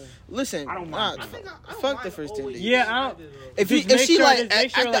 10 dates. listen, I don't nah, mind. I think I don't fuck mind the first 10 always days. Yeah, doing I don't- that, though. If you, Just if make she sure- like just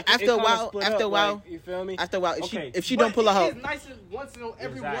make sure, like, it after a kinda while, split after up, a while, like, you feel me? after a while, Okay. if she But don't pull her it out, is nice once in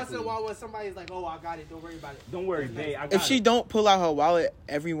every once in a while when somebody's like, "Oh, I got it. Don't worry about it." Don't worry, That's babe. nice. I got if she it. don't pull out her wallet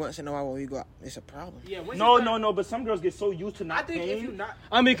every once in a while when we go out, it's a problem. Yeah. Once No, you start- no. But some girls get so used to I not think paying. if you not.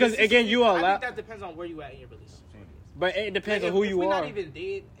 I mean, because This is- again, you I allow, think that depends on where you at in your relationship. but it depends Like, on who if you we're are. not even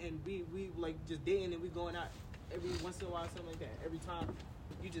dating and we like just dating and we going out every once in a while, something like that. Every time,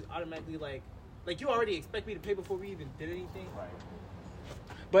 you just automatically like you already expect me to pay before we even did anything. Right.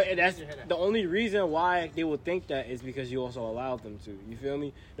 But that's your head at? the only reason why they will think that is because you also allowed them to. You feel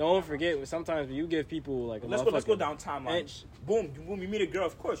me? Don't forget, sometimes when you give people like a Let's go motherfucking down timeline. inch- Boom. When you meet a girl,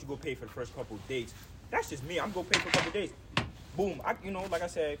 of course you go pay for the first couple of dates. That's just me. I'm gonna pay for a couple of dates. Boom. Like I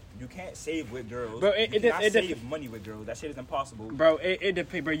said, you can't save with girls. Bro, you cannot it save money with girls. That shit is impossible. Bro, it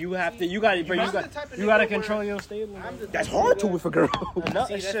depends. Bro, you have to. You got to. Bro, I'm you the got. type of You got to nigga where control your stable. I'm the That's type of hard nigga- to with a girl. No, See, that's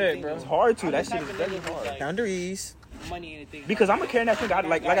the shit, thing, bro. It's hard to. I'm That the shit type is of very nigga who's hard. like, Boundaries. money and things. Because I'm a caring that thing.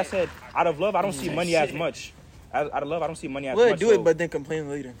 Like I said, out of love, I don't see money as much. Out of love, I don't see money as We'll much. do so- it, but then complain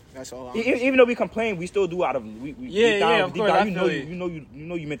later. That's all. Even though we complain, we still do out of we Yeah, deep down, yeah, of deep course, down, I you know feel you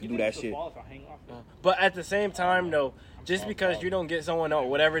know you meant to do that shit. But at the same time, though, just because you don't get someone out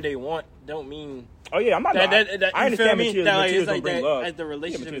whatever they want, don't mean Oh yeah, I'm not. that I you feel understand me? materials, That, like, materials it's like don't bring that love. as the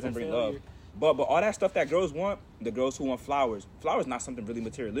relationship materials is don't a bring failure. love. But all that stuff that girls want, the girls who want flowers not something really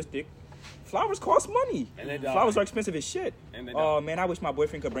materialistic. Flowers cost money. And they die. Flowers are expensive as shit. And they Oh man, I wish my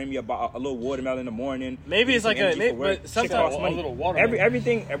boyfriend could bring me a little watermelon in the morning. Maybe give me it's some like a- energy maybe- for work. but Shit sometimes- costs a money. little watermelon.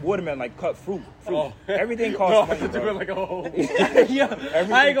 Everything watermelon like cut fruit. Oh. Everything costs money. Do it Bro. like a whole. Yeah,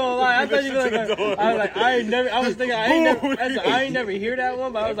 I ain't gonna lie. I thought you were like, I was like, I ain't never. I was thinking, I ain't never hear that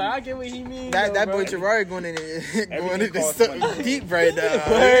one, but I was like, I get what he means. That though, boy bro. Gerard going in there, going Everything into costs something money. deep right now.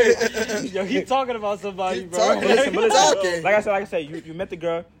 Word. Yo, he talking about somebody, He bro. talking. Listen, but listen, Talking. like I said, you met the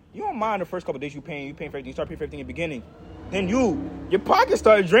girl. You don't mind the first couple of days you paying for everything. You start paying for everything in the beginning. Then your pockets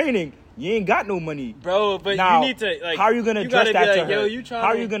start draining. You ain't got no money. Bro, but Now, you need to like. how are you gonna you address gotta that be to like, her? Yo, you trying How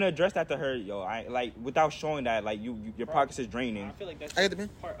are to- you gonna address that to her? Yo, I like without showing that like your pockets is draining. I feel like that's I get the man.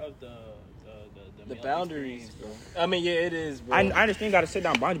 part of the the male boundaries, experience. bro? I mean, yeah, it is, bro. I understand you gotta sit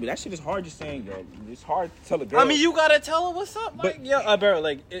down boundary, but that shit is hard just saying, yo. It's hard to tell a girl. I mean, you gotta tell her what's up, But- like, yo, bro,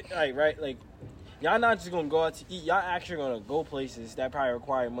 like, right, like, y'all not just gonna go out to eat. Y'all actually gonna go places that probably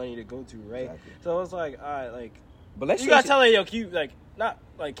require money to go to, right? Exactly. So it's like, all right, like, but let's you say gotta tell her, yo, can you like not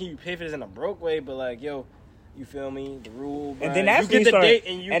like can you pay for this in a broke way, but like, yo, you feel me? The rule, bro. And then that's you when you get the start, date,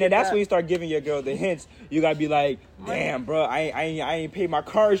 and and get then that's that. when you start giving your girl the hints. You gotta be like, damn, bro, I ain't paid my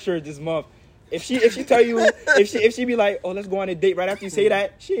car insurance this month. If she tell you, if she be like, oh, let's go on a date right after you say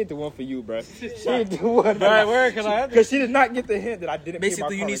that, she ain't the one for you, bro. She ain't the one. Right, word, because she did not get the hint that I didn't. pay my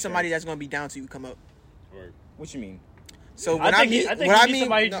Basically, you car need somebody insurance. that's gonna be down to you come up. What you mean? So I when I think mean, I think what you I need mean,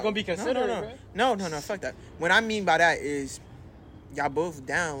 somebody no, who's gonna be considerate, no, fuck that. What I mean by that is, y'all both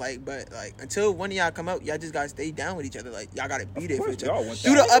down, like, but like until one of y'all come out, y'all just gotta stay down with each other. Like y'all gotta be there for course each we all other. want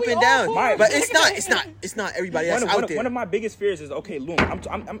Do that. the up and down, My- but it's not everybody that's out there. One of my biggest fears is okay, Loom.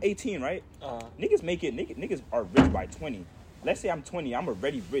 I'm 18, right? Niggas make it. Niggas are rich by 20. Let's say I'm 20. I'm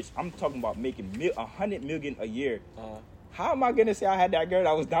already rich. I'm talking about making $100 million a year. How am I gonna say I had that girl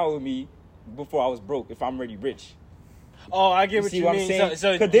that was down with me before I was broke if I'm already rich? Oh, I get You what see you what I'm mean. saying?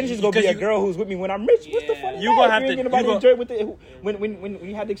 So Because then it's just gonna be because a girl who's with me when I'm rich. What's the Yeah. fun in You that? gonna If have you to- ain't get nobody you enjoy it with it when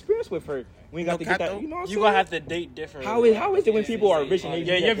you had the experience with her. We ain't got No to get cap, that. though. You know what I'm You saying? gonna have to date different. How is it when people are rich and they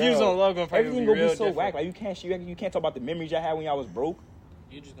Yeah, be your a views girl? on love gonna probably Everything be gonna be real so whack. different. Like you can't talk about the memories I had when I was broke.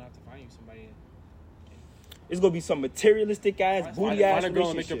 You just gonna have to find you somebody. It's gonna be some materialistic ass, booty ass Find a girl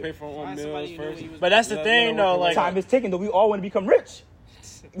and make her pay relationship. for her own Find meals somebody you knew first. when you was But that's the Let- thing, let her though. work Like, Time is ticking, though. We all want to become rich.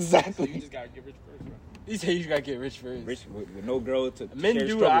 Exactly. You just gotta get rich first, bro. you say you gotta get rich first. Rich with no girl to Men share the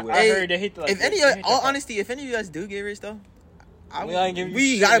do. struggle with. I Hey, heard they hate the. Like, If any, they hate all that- honesty, if any of you guys do get rich though, We ain't giving you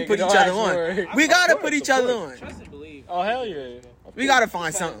we shit, gotta nigga. put each Don't other ask on. for it. We gotta Support, put each support. other on. Trust and believe. Oh hell yeah. We gotta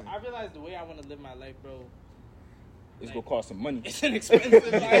find Because something. I realized the way I want to live my life, bro. It's gonna cost some money. It's an expensive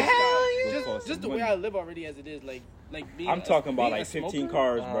lifestyle. It's gonna cost Just some the way money. I live already as it is, like being. I'm talking about being like a 15 smoker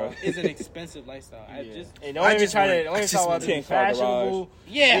cars, bro. is an expensive lifestyle. I Yeah. just. And I don't even just try want- to. I Don't even just talk about want being 10-car garage. fashionable.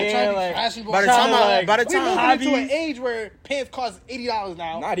 Yeah, trying to be like, fashionable. By the trying time to, I, like, by the We moving time, into an hobbies. age where pants cost $80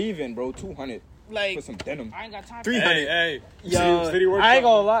 now. Not even, bro. 200 Like for some denim. I ain't got time. 300. Hey, Yo, City Workshop. I ain't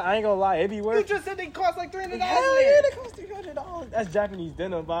gonna lie. It be You worth. just said they cost like $300. Hell yeah, they cost $300. That's Japanese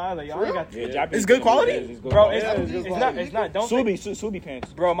denim, but I like, y'all ain't got. Yeah, Japanese It's good denim, quality? It's good Bro, quality. it's not. It's not. Don't think, Subi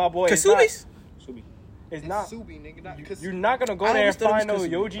pants. bro. My boy, it's not. Kasubis. Subi. It's not. Subi, nigga, not You're not gonna go I there and understood it find no was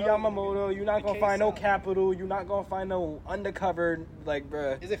Yoji Yamamoto. You're not gonna Okay, find no son. Capital. You're not gonna find no undercover. Like,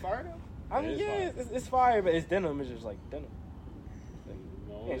 bruh. Is it fire though? I mean, It is yeah, fire. it's fire, but it's denim. It's just like denim.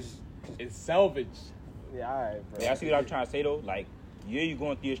 No, it's salvage. Yeah, alright, bro. Yeah, I see what I'm trying to say though. Like, yeah, you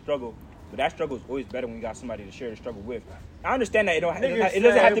going through your struggle, but that struggle is always better when you got somebody to share the struggle with. I understand that it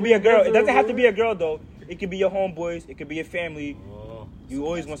doesn't have to be a girl. It doesn't have to be a girl though. It could be your homeboys. It could be your family. You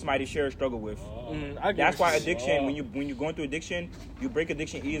always want somebody to share a struggle with. I get That's what why you- addiction, when you're going through addiction, you break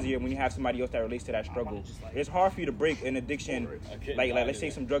addiction easier when you have somebody else that relates to that struggle. It's hard for you to break an addiction, like let's say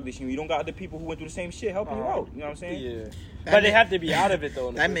some drug addiction. You don't got other people who went through the same shit helping you out. You know what I'm saying? Yeah, That but they man- have to be out of it though.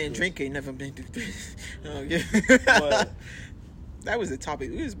 in the That first man place. drink ain't never been through this. Oh, yeah. But- That was the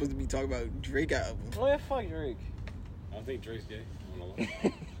topic. We were supposed to be talking about Drake album. Oh yeah, fuck Drake. I don't think Drake's gay. I don't know.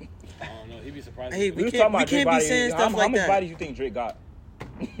 I don't know. He'd be surprised. Hey, if we was can't- talking about we can't Drake be body. saying stuff how like much that. bodies you think Drake got?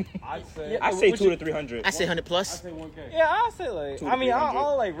 I'd say. Yeah, I say what 2 you- to 300. I say 100 I'd plus. say 1K. Yeah, I'll say like. 2 I to mean, I 300.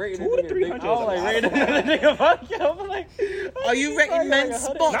 don't like rating 2 to the nigga. 300 I don't is like a lot. rating the nigga. Fuck you. I'm like. Are you rating men Not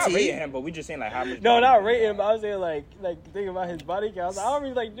sporty? rating him, but we just saying like how much. No, body not he rating, got. but I was saying like thinking about his body count. I don't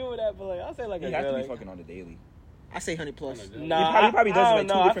really like doing that, but like I'll say like He a has girl, to be like, fucking on the daily. I say 100 plus. Nah, He probably does I it like don't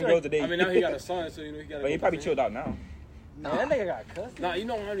 2 know. different I girls feel a day. I mean, now he got a son, so you know he got. But he probably chilled out now. like, man, that nigga got cussed. Nah, you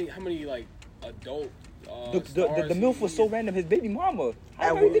know how many like adult. The stars MILF was so he- random. His baby mama. At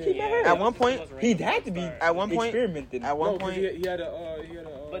How do you think he met her? At one point, He had to be At one point- experimenting. at one No, 'cause point, he had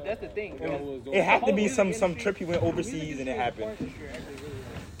a. But that's the thing. you know, was doing- It had to whole be music some industry- trip he went overseas and it happened.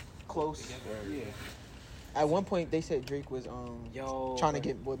 close. At one point, they said Drake was Yo, trying to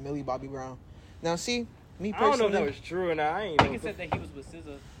get with Millie Bobby Brown. Now, see, me I don't know personally, if that was true or not. I ain't know. Nigga said that he was with SZA,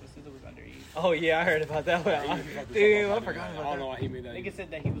 but SZA was underage. Oh yeah, I heard about that one. He fucking Damn, I fucked up. forgot I about don't know that. why he made that. Nigga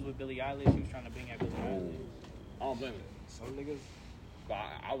said that he was with Billie Eilish. He was trying to bang at Billie Eilish. I don't blame it. Some niggas. But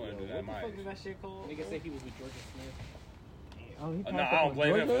I wouldn't do that. in What the my fuck age. is that shit called? Nigga said he was with Georgia Smith. oh, he No, I don't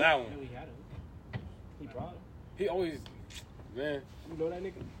blame him for that one. No, he had him. He brought him. He always, man. You know that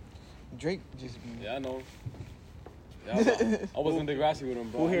nigga? Drake just. Yeah, I know. Yeah, I was in Degrassi with him,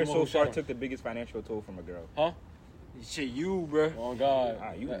 bro. Who here I'm so gonna far shut him. took the biggest financial toll from a girl? Huh? Shit, you, bro. Oh God.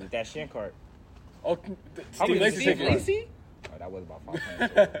 Ah, you with that shin card. Oh, How Steve much Lacy is took Steve it. Lacy? Oh, that was about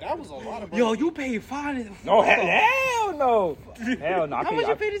 500. That was a lot of. Yo, you paid fine. No, hell no. Hell no. How much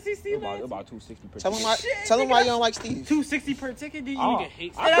you paid to see Steve About Lacy? 260 per Tell him ticket. why. Tell him why you don't like Steve. $260 per ticket. Did you Oh, nigga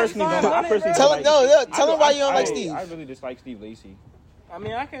hate? I personally don't. I personally Tell don't him like- no. Tell I him why you don't I- like Steve. I really dislike Steve Lacy. I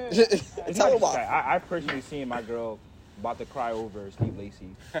mean, I can. It's Tell not him just why. that. I personally seen my girl about to cry over Steve Lacy.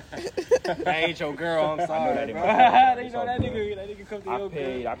 I ain't your girl. I'm sorry. that ain't bro. my girl. They It's know all that good. nigga. That nigga come to your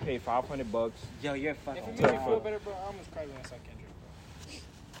girl. I paid $500. Yo, you're fucking. If it makes you feel better, bro, I almost cried when I saw Kendrick,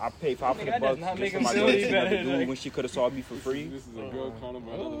 bro. I paid $500 Nigga, that does not make just for him my feel girl to any see another better, dude like- when she could have saw me for free. This is a girl calling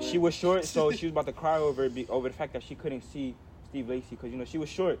about another man. She was short, so she was about to cry over the fact that she couldn't see Steve Lacy because she was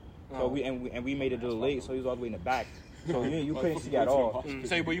short. So we made it a little late, so he was all the way in the back. So you couldn't see at all.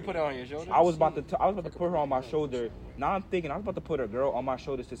 So, but you put it on your shoulder? I was about to put her on my shoulder. Now I'm thinking I was about to put a girl on my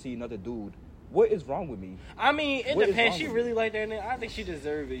shoulders to see another dude. What is wrong with me? I mean, it What is depends. wrong She with really like that nigga. I think she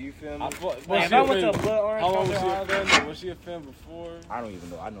deserved it. You feel me? I thought- Like, was if she I a went to fan- Blood Orange How long was County she a Island, fan? Was she a fan before? I don't even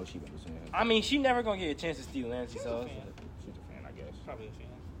know. I know she been listening to him. I mean, she never gonna get a chance to steal Lancey, so She's a fan, I guess. Probably a fan.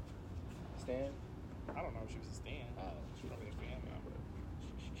 Stan. I don't know if she was a stan. She's probably a fan now, but.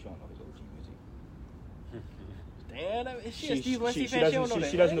 She don't know his OG music. Damn, is she a She- Steve Lacy she fan? She doesn't- don't know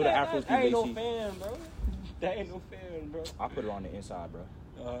she that. doesn't know the Afro I ain't no Steve Lacy. fan, bro. That ain't no fan, bro. I put her on the inside, bro.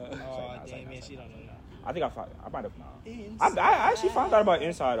 Oh, It's damn, like- man, she don't know now. I think I might have not. I actually found out about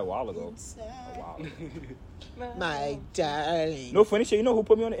Inside a while ago. My darling. No funny shit. You know who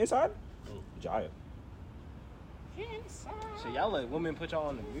put me on the Inside? Jaya. So y'all let women put y'all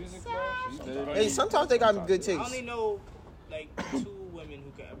on the music, bro? So you good? Hey, sometimes they got good I taste. only know like 2 women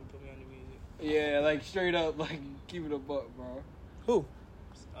who could ever put me on the music. Yeah, like straight up, like keep it a buck, bro. Who?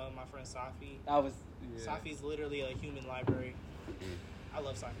 My friend Safi. I was. Yeah. Safi's literally a human library. I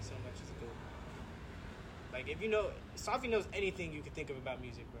love Safi so much. She's good. Like, if you know, Safi knows anything you could think of about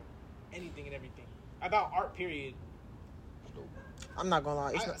music, bro. Anything and everything. About art, period. I'm not gonna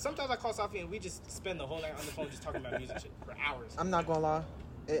lie. Sometimes I call Safi and we just spend the whole night on the phone just talking about music shit for hours. I'm not gonna lie.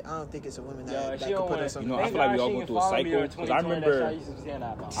 I don't think it's a woman that, Yo, that she could don't put wanna- us on. You know, I feel like we all go through a cycle. Because I remember it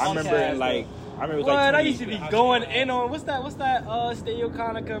was What? like I used to 20, be going in on what's that Stereo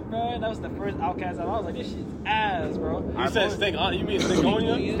Conica, bro? That was the first Outkast album. I was like, this shit's ass, bro. You said Sting. You mean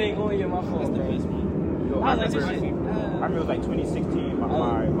Stingonia? Stingonia, my fault. That's the bro. best one. I was like, this I shit. remember it was like 2016.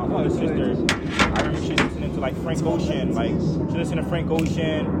 My older sister, I remember she was listening to like Frank Ocean. Like she listened to Frank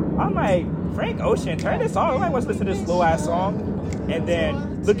Ocean. I'm like, Frank Ocean, turn this on. I want to listen to this slow ass song. And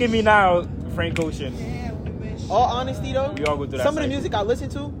then look at me now, Frank Ocean. All honesty though, We all go through that some of the cycle. music I listen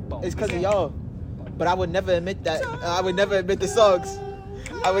to is because of y'all. But I would never admit that. I would never admit the songs.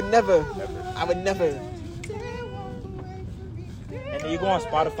 I would never. And then you go on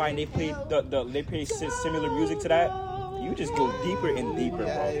Spotify and they play similar music to that. You just go deeper and deeper, bro.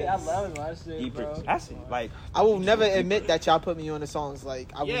 I love my shit, Deeper. bro. That's like I will never admit that y'all put me on the songs.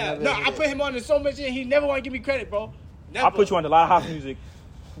 Like I would Yeah, never. no, admit I it. put him on to so much shit. He never want to give me credit, bro. Never. I put you on a lot of house music.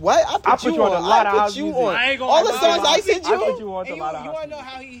 What? I put you on. a lot of I house put you music. on. I ain't gonna All the lie. songs I sent I put you. you on And a lot of you house want to music. know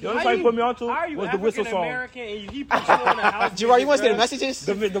how he... The only song you put me on to How are you was the whistle African song. American and he put you on a house? Gerard, you want to see the music, messages?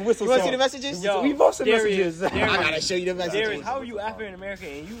 The whistle You want to song. see the messages? Yo, We both sent Darius, messages. I gotta show you the bro? messages. Darius, how are you African American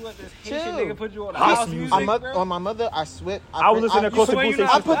and you let this Haitian Chill. nigga put you on a House house music. music, bro? On my mother, I swear. I was listening to Costa swear you Boots.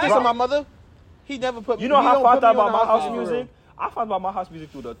 not I put this black? on my mother. He never put. You know he how don't I put found me out on about my the house music. music? I found out my house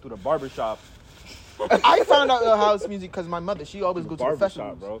music through the barber shop. I found out house music because my mother. She always go to the Barber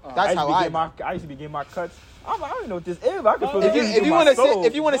festivals. shop, bro. That's how I. I used to be getting my cuts. I'm like, I don't know what this is. But I can feel it If through you my want to soul. sit,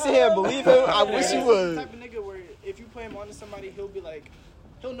 if you want to sit here and believe him, I wish you The would. type of nigga where if you play him on to somebody, he'll be like,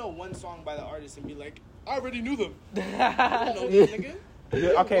 he'll know one song by the artist and be like, I already knew them. I don't know this nigga.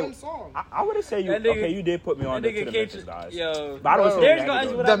 Yeah, okay, One song. I wouldn't say you. That nigga- Okay, you did put me on That to nigga the Cage, Memphis guys. yo. But I don't listen to There's that guys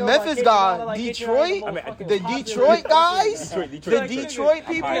though. what The I know about Memphis Cage, guy, like, Cage Detroit? Ride, I mean, motherfucking The popular Detroit shit. guys, Detroit. the Detroit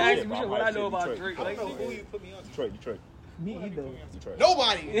people. I'm Yeah, high ask shit, me bro. I'm what high I know shit. about Detroit. Drake. I Like, don't know who nigga. you put me on to. Detroit. Me either. Detroit.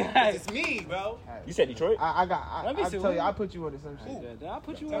 Nobody. Yeah. It's me, bro. You said Detroit? I Let me I see tell you, who- I put you on to some shit. Yeah, did I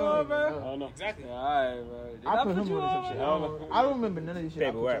put you Tell on, me. bro? I don't know. Exactly. Yeah, alright, bro. Did I put him you on to some shit. I don't remember none of this shit. I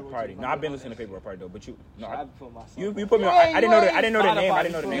put Paperwork you on Party. to. No, I've been listening to Paperwork Party though. But you, no, I put myself. you on. put me on. I didn't know the. I didn't know the name. I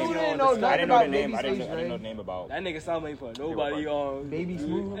didn't know the You name. didn't know I nothing didn't know the about name. I Baby didn't Space, know the Ray. name about. That nigga sound like put nobody on. Baby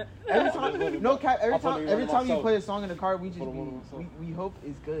Smooth. Every time, no cap. Every time you myself. play a song in the car, we just Put 'em on myself. we hope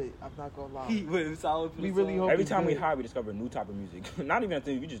it's good. I'm not gonna lie. He with solid. We really hope Every it's time we good. high, we discover a new type of music. Not even a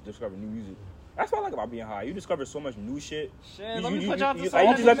thing. We just discover new music. That's what I like about being high. You discover so much new shit. Shit, let me put y'all to you some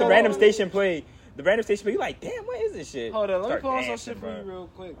just let the shit. random station play. The random station play. You like, damn, what is this shit? Hold on, let me Start put on some dancing, shit for bro. you real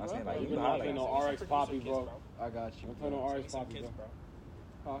quick, I'm bro. saying, like, You you know, high, I like, know RX Poppy, bro. I got you. I'm playing on RX Send me some Poppy, kids, bro.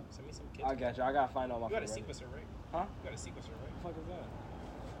 bro. Huh? Send me some kids. I got you. I gotta find out my. You got a favorite. sequencer, right? Huh? You got a sequencer, right? What the fuck is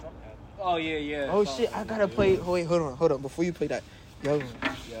that? Drum pad. Oh yeah, yeah. Oh Something. shit! I gotta play. Oh, wait, hold on. Before you play that, yo,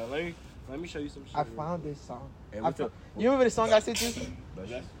 Yeah, let me show you some shit. I found this song. Hey, I what's found- the- you remember the song I sent you?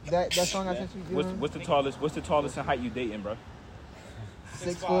 Yes. That song I sent you. You remember? What's the tallest in height you dating, bro?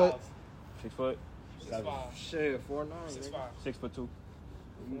 6 foot. 6 foot. 6'5". Shit, 4'9". 6'5". 6'2".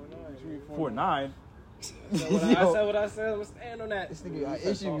 4'9". 4'9". I said what I said. Let's stand on that. This nigga got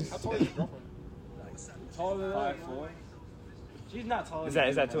issues. How tall is your girlfriend? Taller than that. 5'4". She's not taller. Is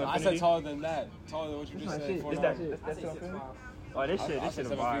that to I said infinity? taller than that. Taller than what you just That's said. my shit. 4'9". Is that to infinity? Oh, this shit I is said a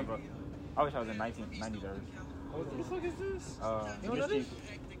 7 vibe, feet. bro. I wish I was in 1990s era. What the fuck is this? You don't know Mischief.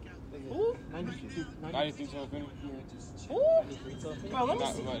 Who? 93 to infinity. Bro, let me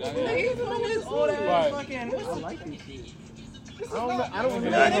Not- see. but This that nigga ain't- is on this old ass Right. fucking. I like this shit. I don't Yeah,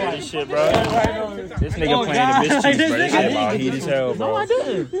 remember. I know this shit, bro. This nigga Oh, playing God. the Mischief, bro. This This nigga- shit about heat as hell, bro. No, I didn't. How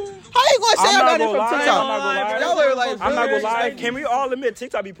you gonna say I'm I not got it gonna from lie. TikTok? I'm not gonna lie. Y'all are like, I'm not gonna lie. like- Can we all admit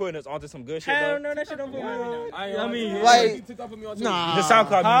TikTok be putting us onto some good shit, Hell though? no, that shit don't put me on. I mean, like- TikTok put me on too. Nah. The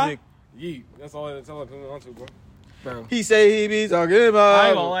SoundCloud Huh? music. Yeet. That's all I put me on to, bro. Bro. He say he be talking I ain't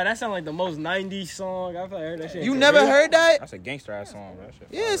gonna about. lie, that sound like the most 90s song. I heard that shit. You never heard that? That's a gangster ass song, bro. That shit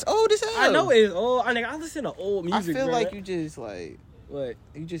Yeah, it's old as hell. I know it's old. I listen to old I music, feel bro. like you just like. What?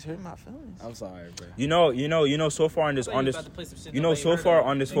 You just hurt my feelings. I'm sorry, bro. You know. So far on this, I thought you was about to play some shit you that know, way so you far heard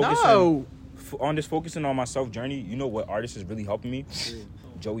on this it. focusing, No. on this focusing on my self journey. You know what artist is really helping me?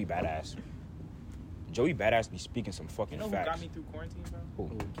 Joey Badass. Joey Badass be speaking some fucking You know who facts. got me through quarantine, bro?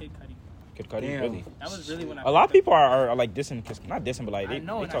 Who? Kid Cudi. Kid Cudi, Damn. really? That was really when I. A lot of people are like dissing, not dissing, but like I they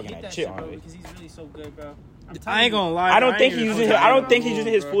know, and I talking hate that that shit shit, on bro, it. because he's really so good, bro. I'm I telling ain't you, gonna lie. I don't think ain't he's even using. gonna I lie, don't think he's bro.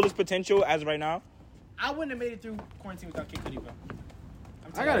 using his fullest potential as of right now. I wouldn't have made it through quarantine without Kid Cudi, bro. I'm I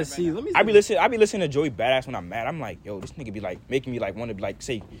telling gotta you see. right Let me. I be listening to Joey Badass when I'm mad. I'm like, yo, this nigga be like making me like want to like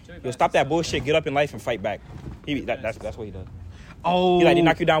say, Joey yo, Badass stop is that so bullshit, get up in life and fight back. That's what he does. Oh. He like they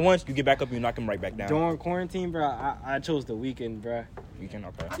knock you down once, you get back up, you knock him right back down. During quarantine, bro, I chose the weekend, bro. You can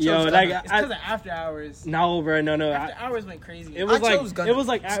okay. Yo, like It's because of After Hours. no, bro, no. After Hours went crazy. It was I like chose Gunna. it was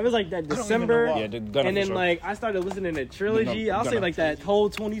like that December, Yeah, the gun and for then sure. like I started listening to Trilogy. Gunna- I'll say Gunna. like that whole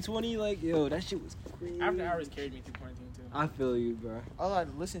 2020, like yo, that shit was crazy. After Hours carried me through quarantine too. I feel you, bro. All I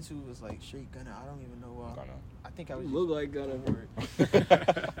listened to was like straight Gunna. I don't even know. Gunna. I think I was You look like Gunna.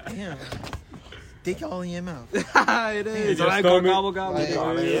 damn. Dick all in your mouth. It is. Your I stomach? gobble gobble. Like,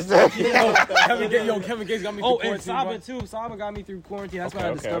 Kevin Gates got me through Oh, and quarantine. Saba bro. too. Saba got me through quarantine. That's Okay, why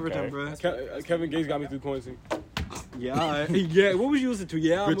I okay, discovered okay. him, bro. Kevin Gates got me through quarantine. Yeah, yeah. What was you listening to?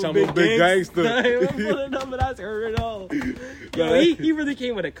 Yeah, Bitch, I'm a big gangster. I'm pulling up, but I heard it all. Yo, he really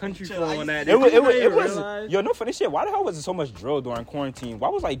came with a country flow on that. It was. People It didn't was. realize. Yo, no funny shit. Why the hell was there so much drill during quarantine? Why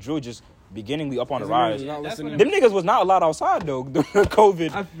was like drill just beginningly up on the rise? Not That's listening. when Them niggas was not allowed outside though during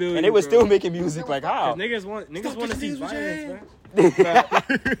COVID, I feel and you, they was bro. still making music. Like how? Cause niggas want to see violence, bro.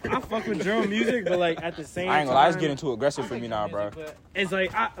 I fuck with drill music, but like at the same time, I ain't gonna lie, it's getting too aggressive for me now, bro. it's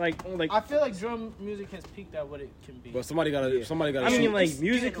like I feel like drum music has peaked at what it can be. But somebody gotta. I mean, like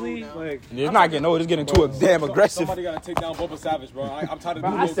musically, like. It's not getting old. It's getting too damn aggressive. Somebody gotta take down Bubba Savage, bro. I'm tired of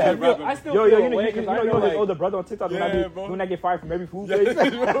Bro, doing I those still kid feel, rapping. I still Yo, feel you know, away you 'cause know, I his feel like, older brother on TikTok Yeah, bro. when I get fired from every food place.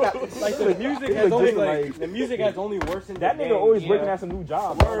 like the music has He only just like the music has only worsened That the nigga game. always yeah. working at some new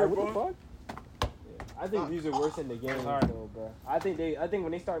job. Bro. Like, what the fuck? I think music worsened the game, though, bro. I think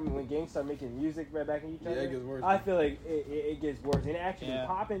when gangs start making music right back in each other, Yeah, it gets worse. I feel like it gets worse and it actually Yeah.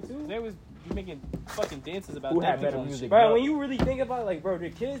 popping too. They was making fucking dances about Who that had better people and music? shit. Bro, when you really think about it, like, bro, the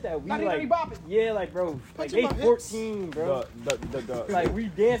kids that we Not like, even bopping. yeah, like, bro, like Punching they my hips. 14, bro. The Like we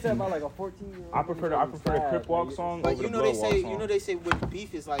dance about like a 14-year-old. I prefer the Crip Walk song But over you the know they Blood Walk say song. with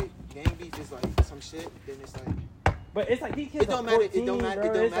beef is like gang beef is like some shit. Then it's like But it's like these kids It don't are matter, 14, it don't matter, bro.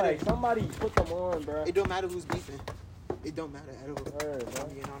 it don't It's like matter. somebody put them on, bro. it don't matter who's beefing. It don't matter at all. Word, I'm bro.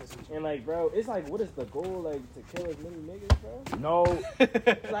 being honest with you. And like, bro, it's like, what is the goal? Like to kill as many niggas, bro? No,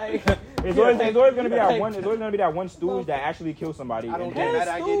 Like, it's always gonna be that one. It's always gonna be that one stooge that actually kills somebody, I don't and care. then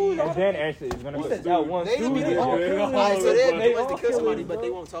Matter, I get you. and then actually it's gonna He be. said that one. They dude, be they the- all Yeah, killing yeah. Alright, so niggas, they all want to kill somebody, killing, but they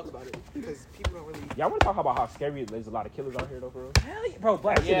bro. won't talk about it because people don't really. Y'all want to talk about how scary there's a lot of killers out here though, for real? Hell yeah, bro,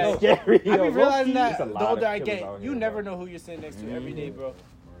 black Yeah. shit, Scary. I be yo. realizing It's that a the lot of older I killers get, out you here, never bro. know who you're sitting next to every day, bro.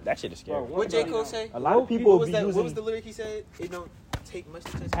 That shit is scary. Bro, What J. Cole say? A lot of people What was be that? using. What was the lyric he said? It don't take much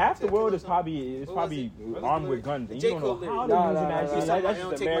to touch. Half the to world kill is somebody. probably What was armed the with lyric? guns, and J. you don't know Cole how lyric. they're Nah, using nah, that nah, shit. It's nah, like, that's it don't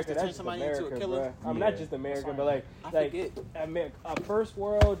just take much America. to turn That's just somebody into a America, killer. bro. I mean, not just America, but like I like forget. a first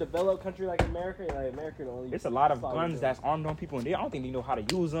world developed country like America, like America only. It's a lot of solid, guns bro. that's armed on people, and I don't think they know how to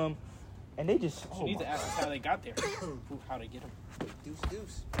use them, and they just. You need to ask us how they got there, how they get them.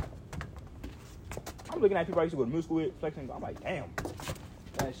 Deuce. I'm looking at people I used to go to middle school with, flexing. I'm like, damn.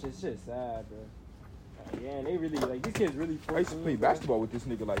 That shit's just sad, bro. Yeah, and they really like these kids really. I used to 14, play bro. basketball with this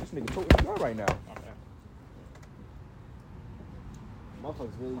nigga. Like this nigga totally guard right now.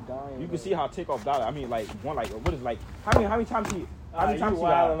 Motherfuckers really dying. You bro. can see how Takeoff died. I mean, like what is like how many times he how many times he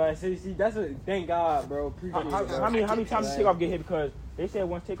wild, got. man. See, that's what. Thank God, bro. Appreciate How it. many times did Takeoff get hit? Because they said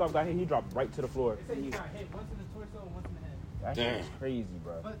once Takeoff got hit, he dropped right to the floor. They said he got hit once in the torso and once in the head. That shit is crazy,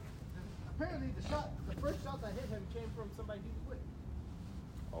 bro. But apparently the first shot that hit him came from somebody he was with.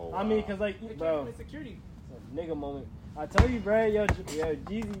 Oh, I mean, cause like, It came bro, from his security. it's a nigga moment. I tell you, bro, yo,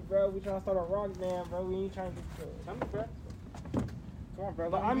 Jeezy, bro, we trying to start a rock band, bro. We ain't trying to get killed. Tell me, bro. Come on, bro.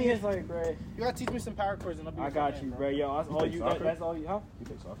 But I mean, it's like, bro, you gotta teach me some power chords and I'll be I your got fan, you, bro. Yo, that's all you. soccer? That's all you, huh? You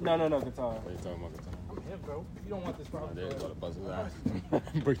play soccer? No, guitar. What are you talking about? I'm him, bro. You don't want this problem. There, bro. about to bust his ass.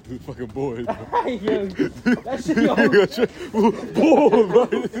 Break through the fucking board. Yo, that shit, yo.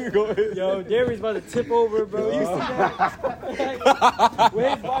 Go ahead. Yo, Darius about to tip over, bro. You see that? Where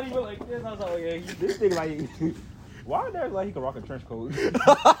his body went like this, I was like, oh yeah, This nigga like. Why there like he could rock a trench coat?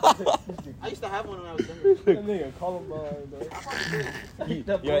 I used to have one when I was younger. that nigga Columbine, bro. It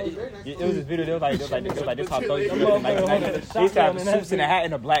was this video. They was like this how thugs That do it. Like, motherfucker holding a they used to have shotgun and suits and a hat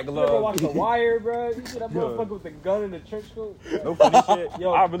and a black You ever watch The glove. Wire, bro? You see that Yeah. motherfucker with the gun and the trench coat? No funny shit.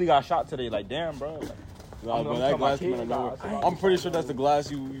 Yo. I really got shot today. Like damn, bro. Like, Nah, I'm bro, talking that about glass came kids, out of nowhere. dog. I'm pretty sure that's the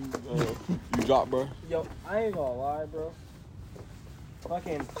glass you dropped, bro. Yo, I ain't gonna lie, bro.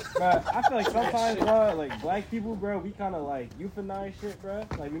 Fucking, bro, I feel like sometimes, bro, like black people, bro, we kind of like euphemize shit, bro.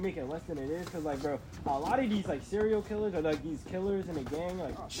 Like we make it less than it is, cause like, bro, a lot of these like serial killers or like these killers in a gang,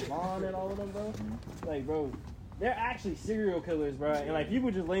 like Vaughn and all of them, bro. Like, bro, they're actually serial killers, bro. And like people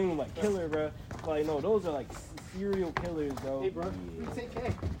just label them like killer, bro. But, like, no, those are like serial killers, bro. Hey, bro, you take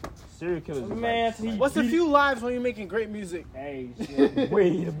care. Serial killers. is Man, like, What's a few lives when you're making great music? Hey, shit.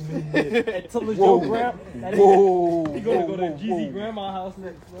 wait a minute. Until the Whoa. Joe Graham. Whoa. He gonna go to Whoa. Jeezy grandma house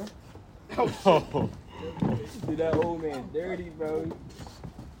next, bro. Oh. Dude, that old man dirty, bro.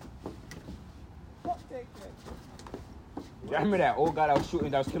 Fuck that guy. I remember that old guy that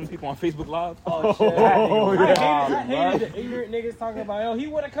was killing people on Facebook Live. Oh shit! Oh, I hated the ignorant niggas talking about, yo, he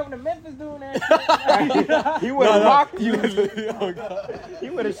would have come to Memphis doing that shit. He would have rocked you. Oh, God. He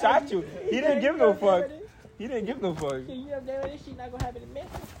would have shot you. He didn't give no fuck. He didn't give no fuck. You know, this shit not gonna happen in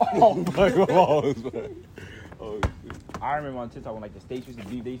Memphis. Oh my God. Oh, shit. I remember on TikTok when like the states used to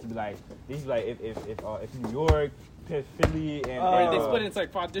be, they used to be like if New York, Philly, and They split into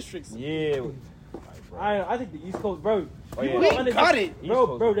like 5 districts. yeah. I think the East Coast, bro. Oh, yeah. We Under- got it.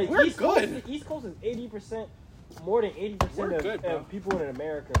 Bro, the We're East Coast, good. the East Coast is 80%, more than 80% We're of, good, bro. of people in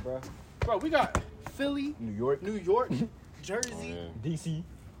America, bro. Bro, we got Philly, New York, New York, Jersey, DC.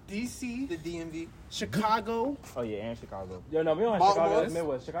 DC, The DMV. Chicago. Oh yeah, and Chicago. Yo, no, we don't have Baltimore. Chicago as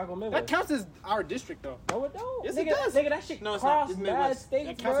Midwest. Chicago Midwest. That counts as our district, though. No, it don't. Yes, nigga, it does. Nigga, that shit No, it's not. crossed It's bad Midwest. states,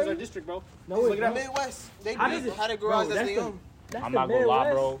 That counts as bro. our district, bro. No, Look it at The that. don't. Midwest. They How does it- categorize bro, as that's they the- own. That's I'm the not gonna lie,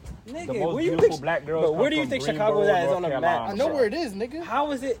 Midwest. bro. Nigga, The most where you beautiful think, black girls. bro, where come do you from think Greensboro, Chicago is North on the map? Carolina, I know bro. where it is, nigga.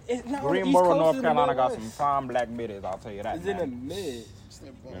 How is it? It's not on the East Greenboro, Coast. North it's in the Carolina got some Midwest. fine black middies. I'll tell you that. It's in the man. mid.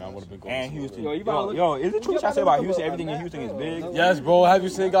 Man, I would have been going And to Houston. Yo, you about to look- Yo, is it true you what I about say to about look Houston? up Everything in a Houston is map, big. bro. Yes, bro. Have you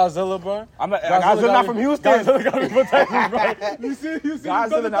seen Godzilla, bro? Godzilla not from Houston. Godzilla got me from Texas, bro. You see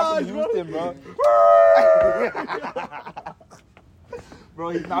Godzilla not from Houston, bro. Bro,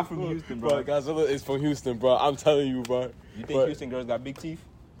 he's not from Houston, Bro, bro. Godzilla is from Houston, bro. I'm telling you, bro. You think But Houston girls got big teeth?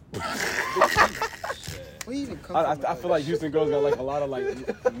 Where you even come I from? feel like Houston girls got like a lot of like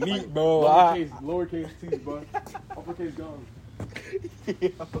meat, bro. Lowercase teeth, bro. Uppercase gone.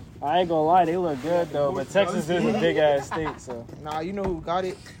 I ain't gonna lie, they look good though, but Texas is a big ass state, so Nah, you know who got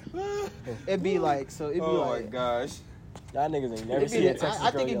it? It'd be like, so it'd be like, gosh. y'all niggas ain't never it'd seen be a Texas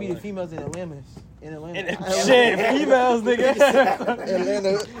I girl. think it'd be the yet. females in Atlanta. In Atlanta. Shit, females, nigga. Atlanta.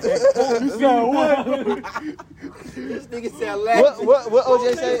 You said what? This nigga said Atlanta. What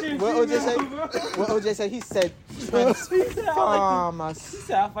OJ say? What OJ say? What OJ say? He said transformers. He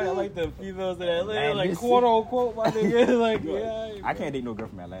said I fight like the females in Atlanta, Man, like this- quote unquote, my nigga. Like, yeah. I can't date no girl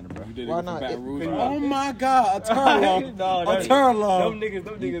from Atlanta, bro. You did Why it from not? Baton Rouge. It- Oh my God, a turn long. No, A turn long. Them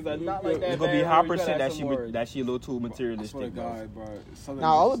niggas are not like that. It's gonna be man, high bro. You gotta percent have that some she more. that she a little too I swear to materialistic, bro. God, bro. Southern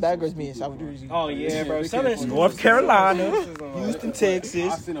Nah, all the is bad so girls be in stupid, South bro. Jersey. Oh yeah, bro. They Southern can't- North Carolina, Houston, Houston, I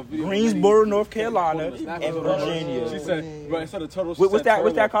Texas, seen a video. Greensboro, North Carolina, and She Virginia. said, bro, instead of turtles, What's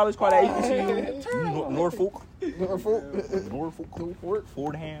that college called at HBCU? Norfolk. Norfolk.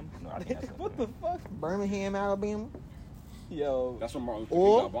 Fordham. No, I think that's What the fuck? Birmingham, Alabama. Yo, That's when Martin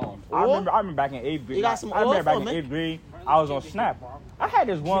Or- Luther King got bombed. I remember back in 8th grade. You got some I remember oil back for in me? 8th grade. I was on Snap. I had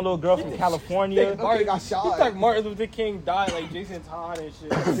this one little girl from California. Okay, got he's shot. like Martin Luther King died like Jason Todd and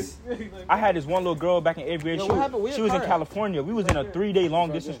shit. I had this one little girl back in 8th grade. Yo, She what was, happened? Where she your was in car at? California. We was in a 3-day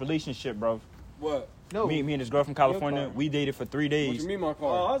long distance relationship, bro. What? No. Me and this girl from California, car. we dated for 3 What days. you mean, my Oh,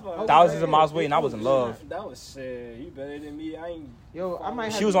 car? I was about to Thousands say, of miles away, and I was in love. That was shit. You better than me. I ain't. Yo, I might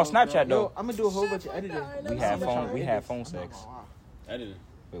have She was on Snapchat Yo, though. I'm gonna do a whole bunch of editing. We had phone sex. Edited.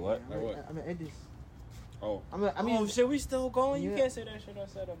 Wait, what? Like what? I'm gonna edit this. Oh. I mean, Oh shit, we still going? You Yeah. can't say that shit I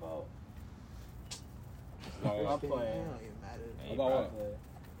said about. No, I'm playing. about what?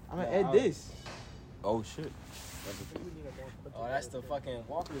 I'm gonna edit this. Oh shit! Oh, that's the fucking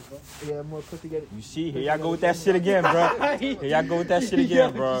walkers, bro. Yeah, more put together. You see, here y'all go with that shit again, bro. Here y'all go with that shit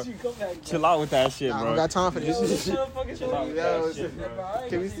again, bro. Chill out with that shit, Nah, I don't bro. got time for this. Chill out with that shit, bro.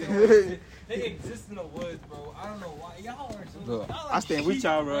 Can we They exist in the woods, bro. I don't know why. Y'all are so. Look, y'all I stand with sheep,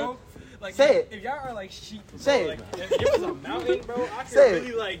 y'all, bro. Like, Say if, it. If y'all are like sheep, bro, Say it. like, if it was a mountain, bro, I could Say it.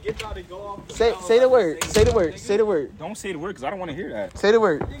 really like get y'all to go off. The say mountain the like word. a Say the snake, word. nigga. Say the word. Don't say the word, cause I don't want to hear that. Say the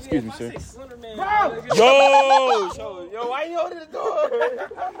word. Nigga, Excuse me, if sir. I say Slender Man, Yo, why you holding the door?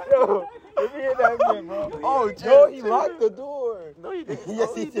 Yo, let me hear that again, bro. Oh, Yo, he locked the door. No, he didn't.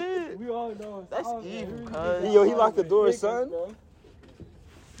 Yes, he did. we all know. That's all evil, know. cuz. Yo, he locked the door, son. Bro.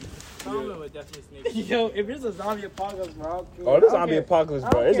 Salmon would definitely snake. Yo, if there's a zombie apocalypse, bro. Oh, this zombie apocalypse,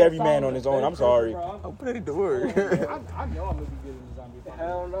 bro. It's every man on his own. I'm sorry. Open the door. I know I'm gonna be good in the zombie apocalypse.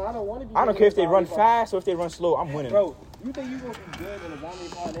 Hell no, I don't want to be. I don't care if they run fast or if they run slow. I'm winning. Bro, you think you gonna be good in a zombie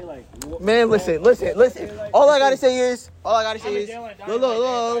apocalypse? They like. Man, listen. All I gotta say is,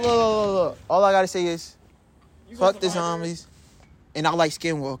 look. All I gotta say is, fuck the zombies, and I like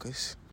skinwalkers.